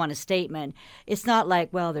you and you want a statement, it's not like,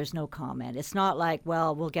 well, there's no comment. It's not like,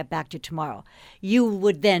 well, we'll get back to you tomorrow. You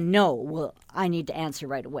would then know, well, I need to answer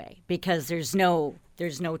right away, because there's no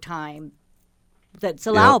time that's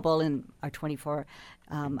allowable in our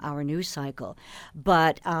 24-hour news cycle.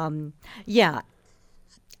 But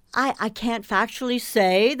I can't factually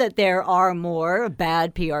say that there are more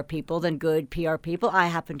bad PR people than good PR people. I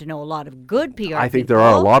happen to know a lot of good PR people. I think there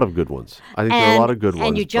are a lot of good ones.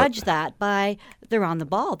 And you judge that by they're on the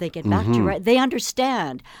ball. They get back to you right. They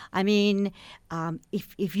understand. I mean,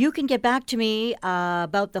 if you can get back to me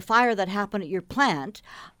about the fire that happened at your plant,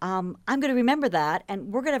 I'm going to remember that,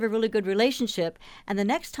 and we're going to have a really good relationship. And the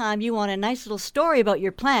next time you want a nice little story about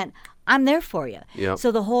your plant, I'm there for you. Yep.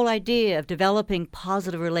 So the whole idea of developing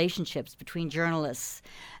positive relationships between journalists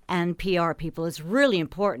and PR people is really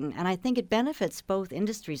important. And I think it benefits both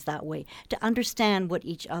industries that way, to understand what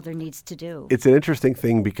each other needs to do. It's an interesting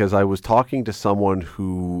thing, because I was talking to someone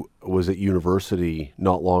who was at university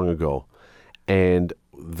not long ago, and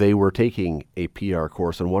they were taking a PR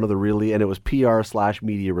course, and it was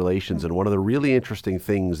PR/media relations. And one of the really interesting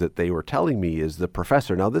things that they were telling me is the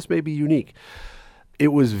professor, now this may be unique,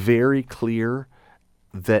 it was very clear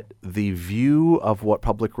that the view of what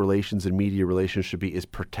public relations and media relations should be is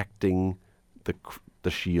protecting the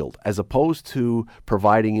shield, as opposed to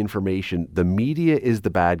providing information. The media is the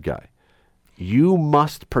bad guy. You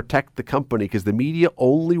must protect the company because the media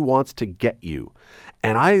only wants to get you.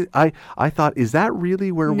 And I thought, is that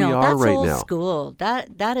really where we are right now? No, that's old school.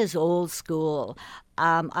 That is old school.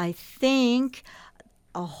 I think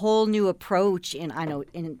a whole new approach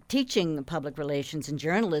in teaching public relations and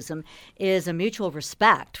journalism is a mutual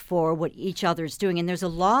respect for what each other's doing. And there's a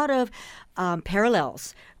lot of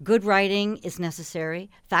parallels. Good writing is necessary,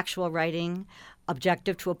 factual writing,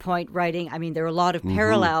 objective to a point writing. I mean, there are a lot of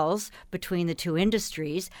parallels between the two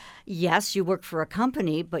industries. Yes, you work for a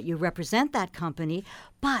company, but you represent that company.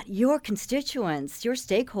 But your constituents, your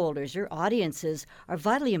stakeholders, your audiences are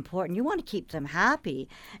vitally important. You want to keep them happy.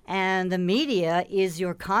 And the media is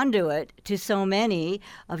your conduit to so many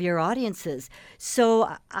of your audiences.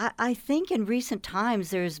 So I think in recent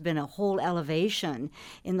times there's been a whole elevation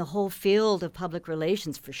in the whole field of public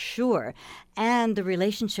relations for sure, and the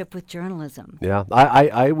relationship with journalism. Yeah,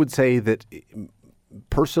 I would say that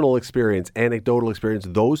personal experience, anecdotal experience,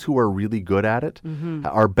 those who are really good at it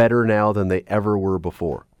are better now than they ever were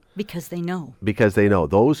before. Because they know.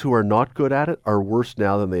 Those who are not good at it are worse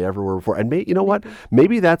now than they ever were before. And you know what?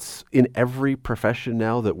 Maybe that's in every profession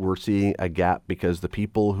now that we're seeing a gap, because the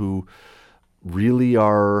people who really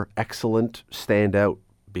are excellent stand out.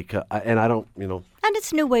 And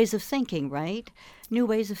it's new ways of thinking, right? New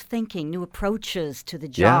ways of thinking, new approaches to the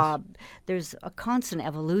job. Yes. There's a constant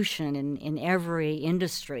evolution in every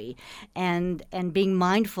industry, and being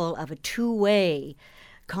mindful of a two-way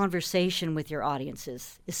conversation with your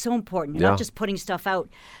audiences is so important. You're not just putting stuff out.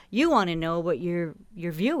 You want to know what your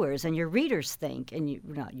viewers and your readers think, and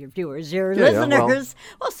not your viewers, your listeners.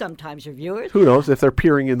 Well, sometimes your viewers. Who knows if they're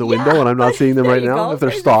peering in the window and I'm not seeing them right now? If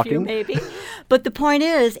they're stalking, maybe. But the point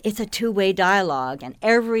is, it's a two-way dialogue, and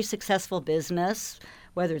every successful business,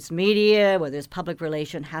 whether it's media, whether it's public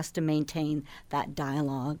relation, has to maintain that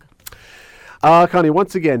dialogue. Connie,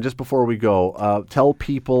 once again, just before we go, tell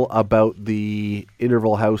people about the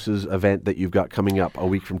Interval Houses event that you've got coming up a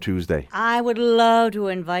week from Tuesday. I would love to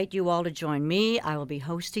invite you all to join me. I will be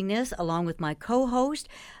hosting this along with my co-host,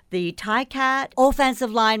 the Cat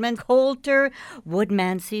offensive lineman, Coulter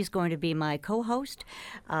Woodmansey is going to be my co-host.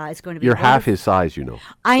 It's going to be. You're half his size, you know.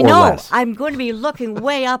 I know. Less. I'm going to be looking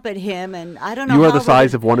way up at him, and I don't know. You are the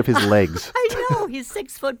size of one of his legs. I know. He's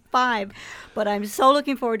 6'5", but I'm so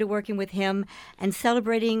looking forward to working with him and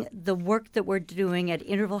celebrating the work that we're doing at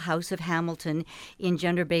Interval House of Hamilton in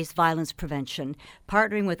gender-based violence prevention,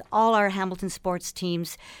 partnering with all our Hamilton sports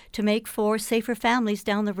teams to make for safer families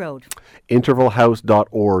down the road.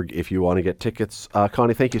 Intervalhouse.org if you want to get tickets.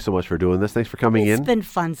 Connie, thank you so much for doing this. Thanks for coming in. It's been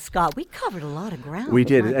fun, Scott. We covered a lot of ground. We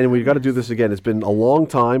did, and we've got to do this again. It's been a long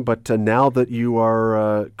time, but now that you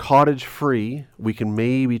are cottage-free, we can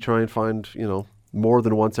maybe try and find, more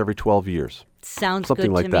than once every 12 years. Sounds something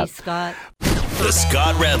good like to that. Me, Scott. The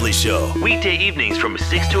Scott Radley Show, weekday evenings from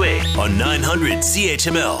 6 to 8 on 900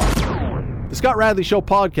 CHML. The Scott Radley Show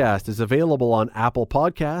podcast is available on Apple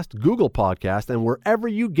Podcast, Google Podcast, and wherever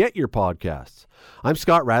you get your podcasts. I'm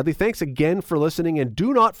Scott Radley. Thanks again for listening, and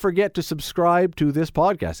do not forget to subscribe to this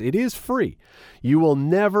podcast. It is free. You will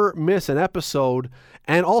never miss an episode,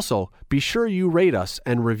 and also be sure you rate us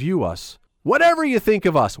and review us. Whatever you think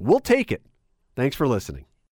of us, we'll take it. Thanks for listening.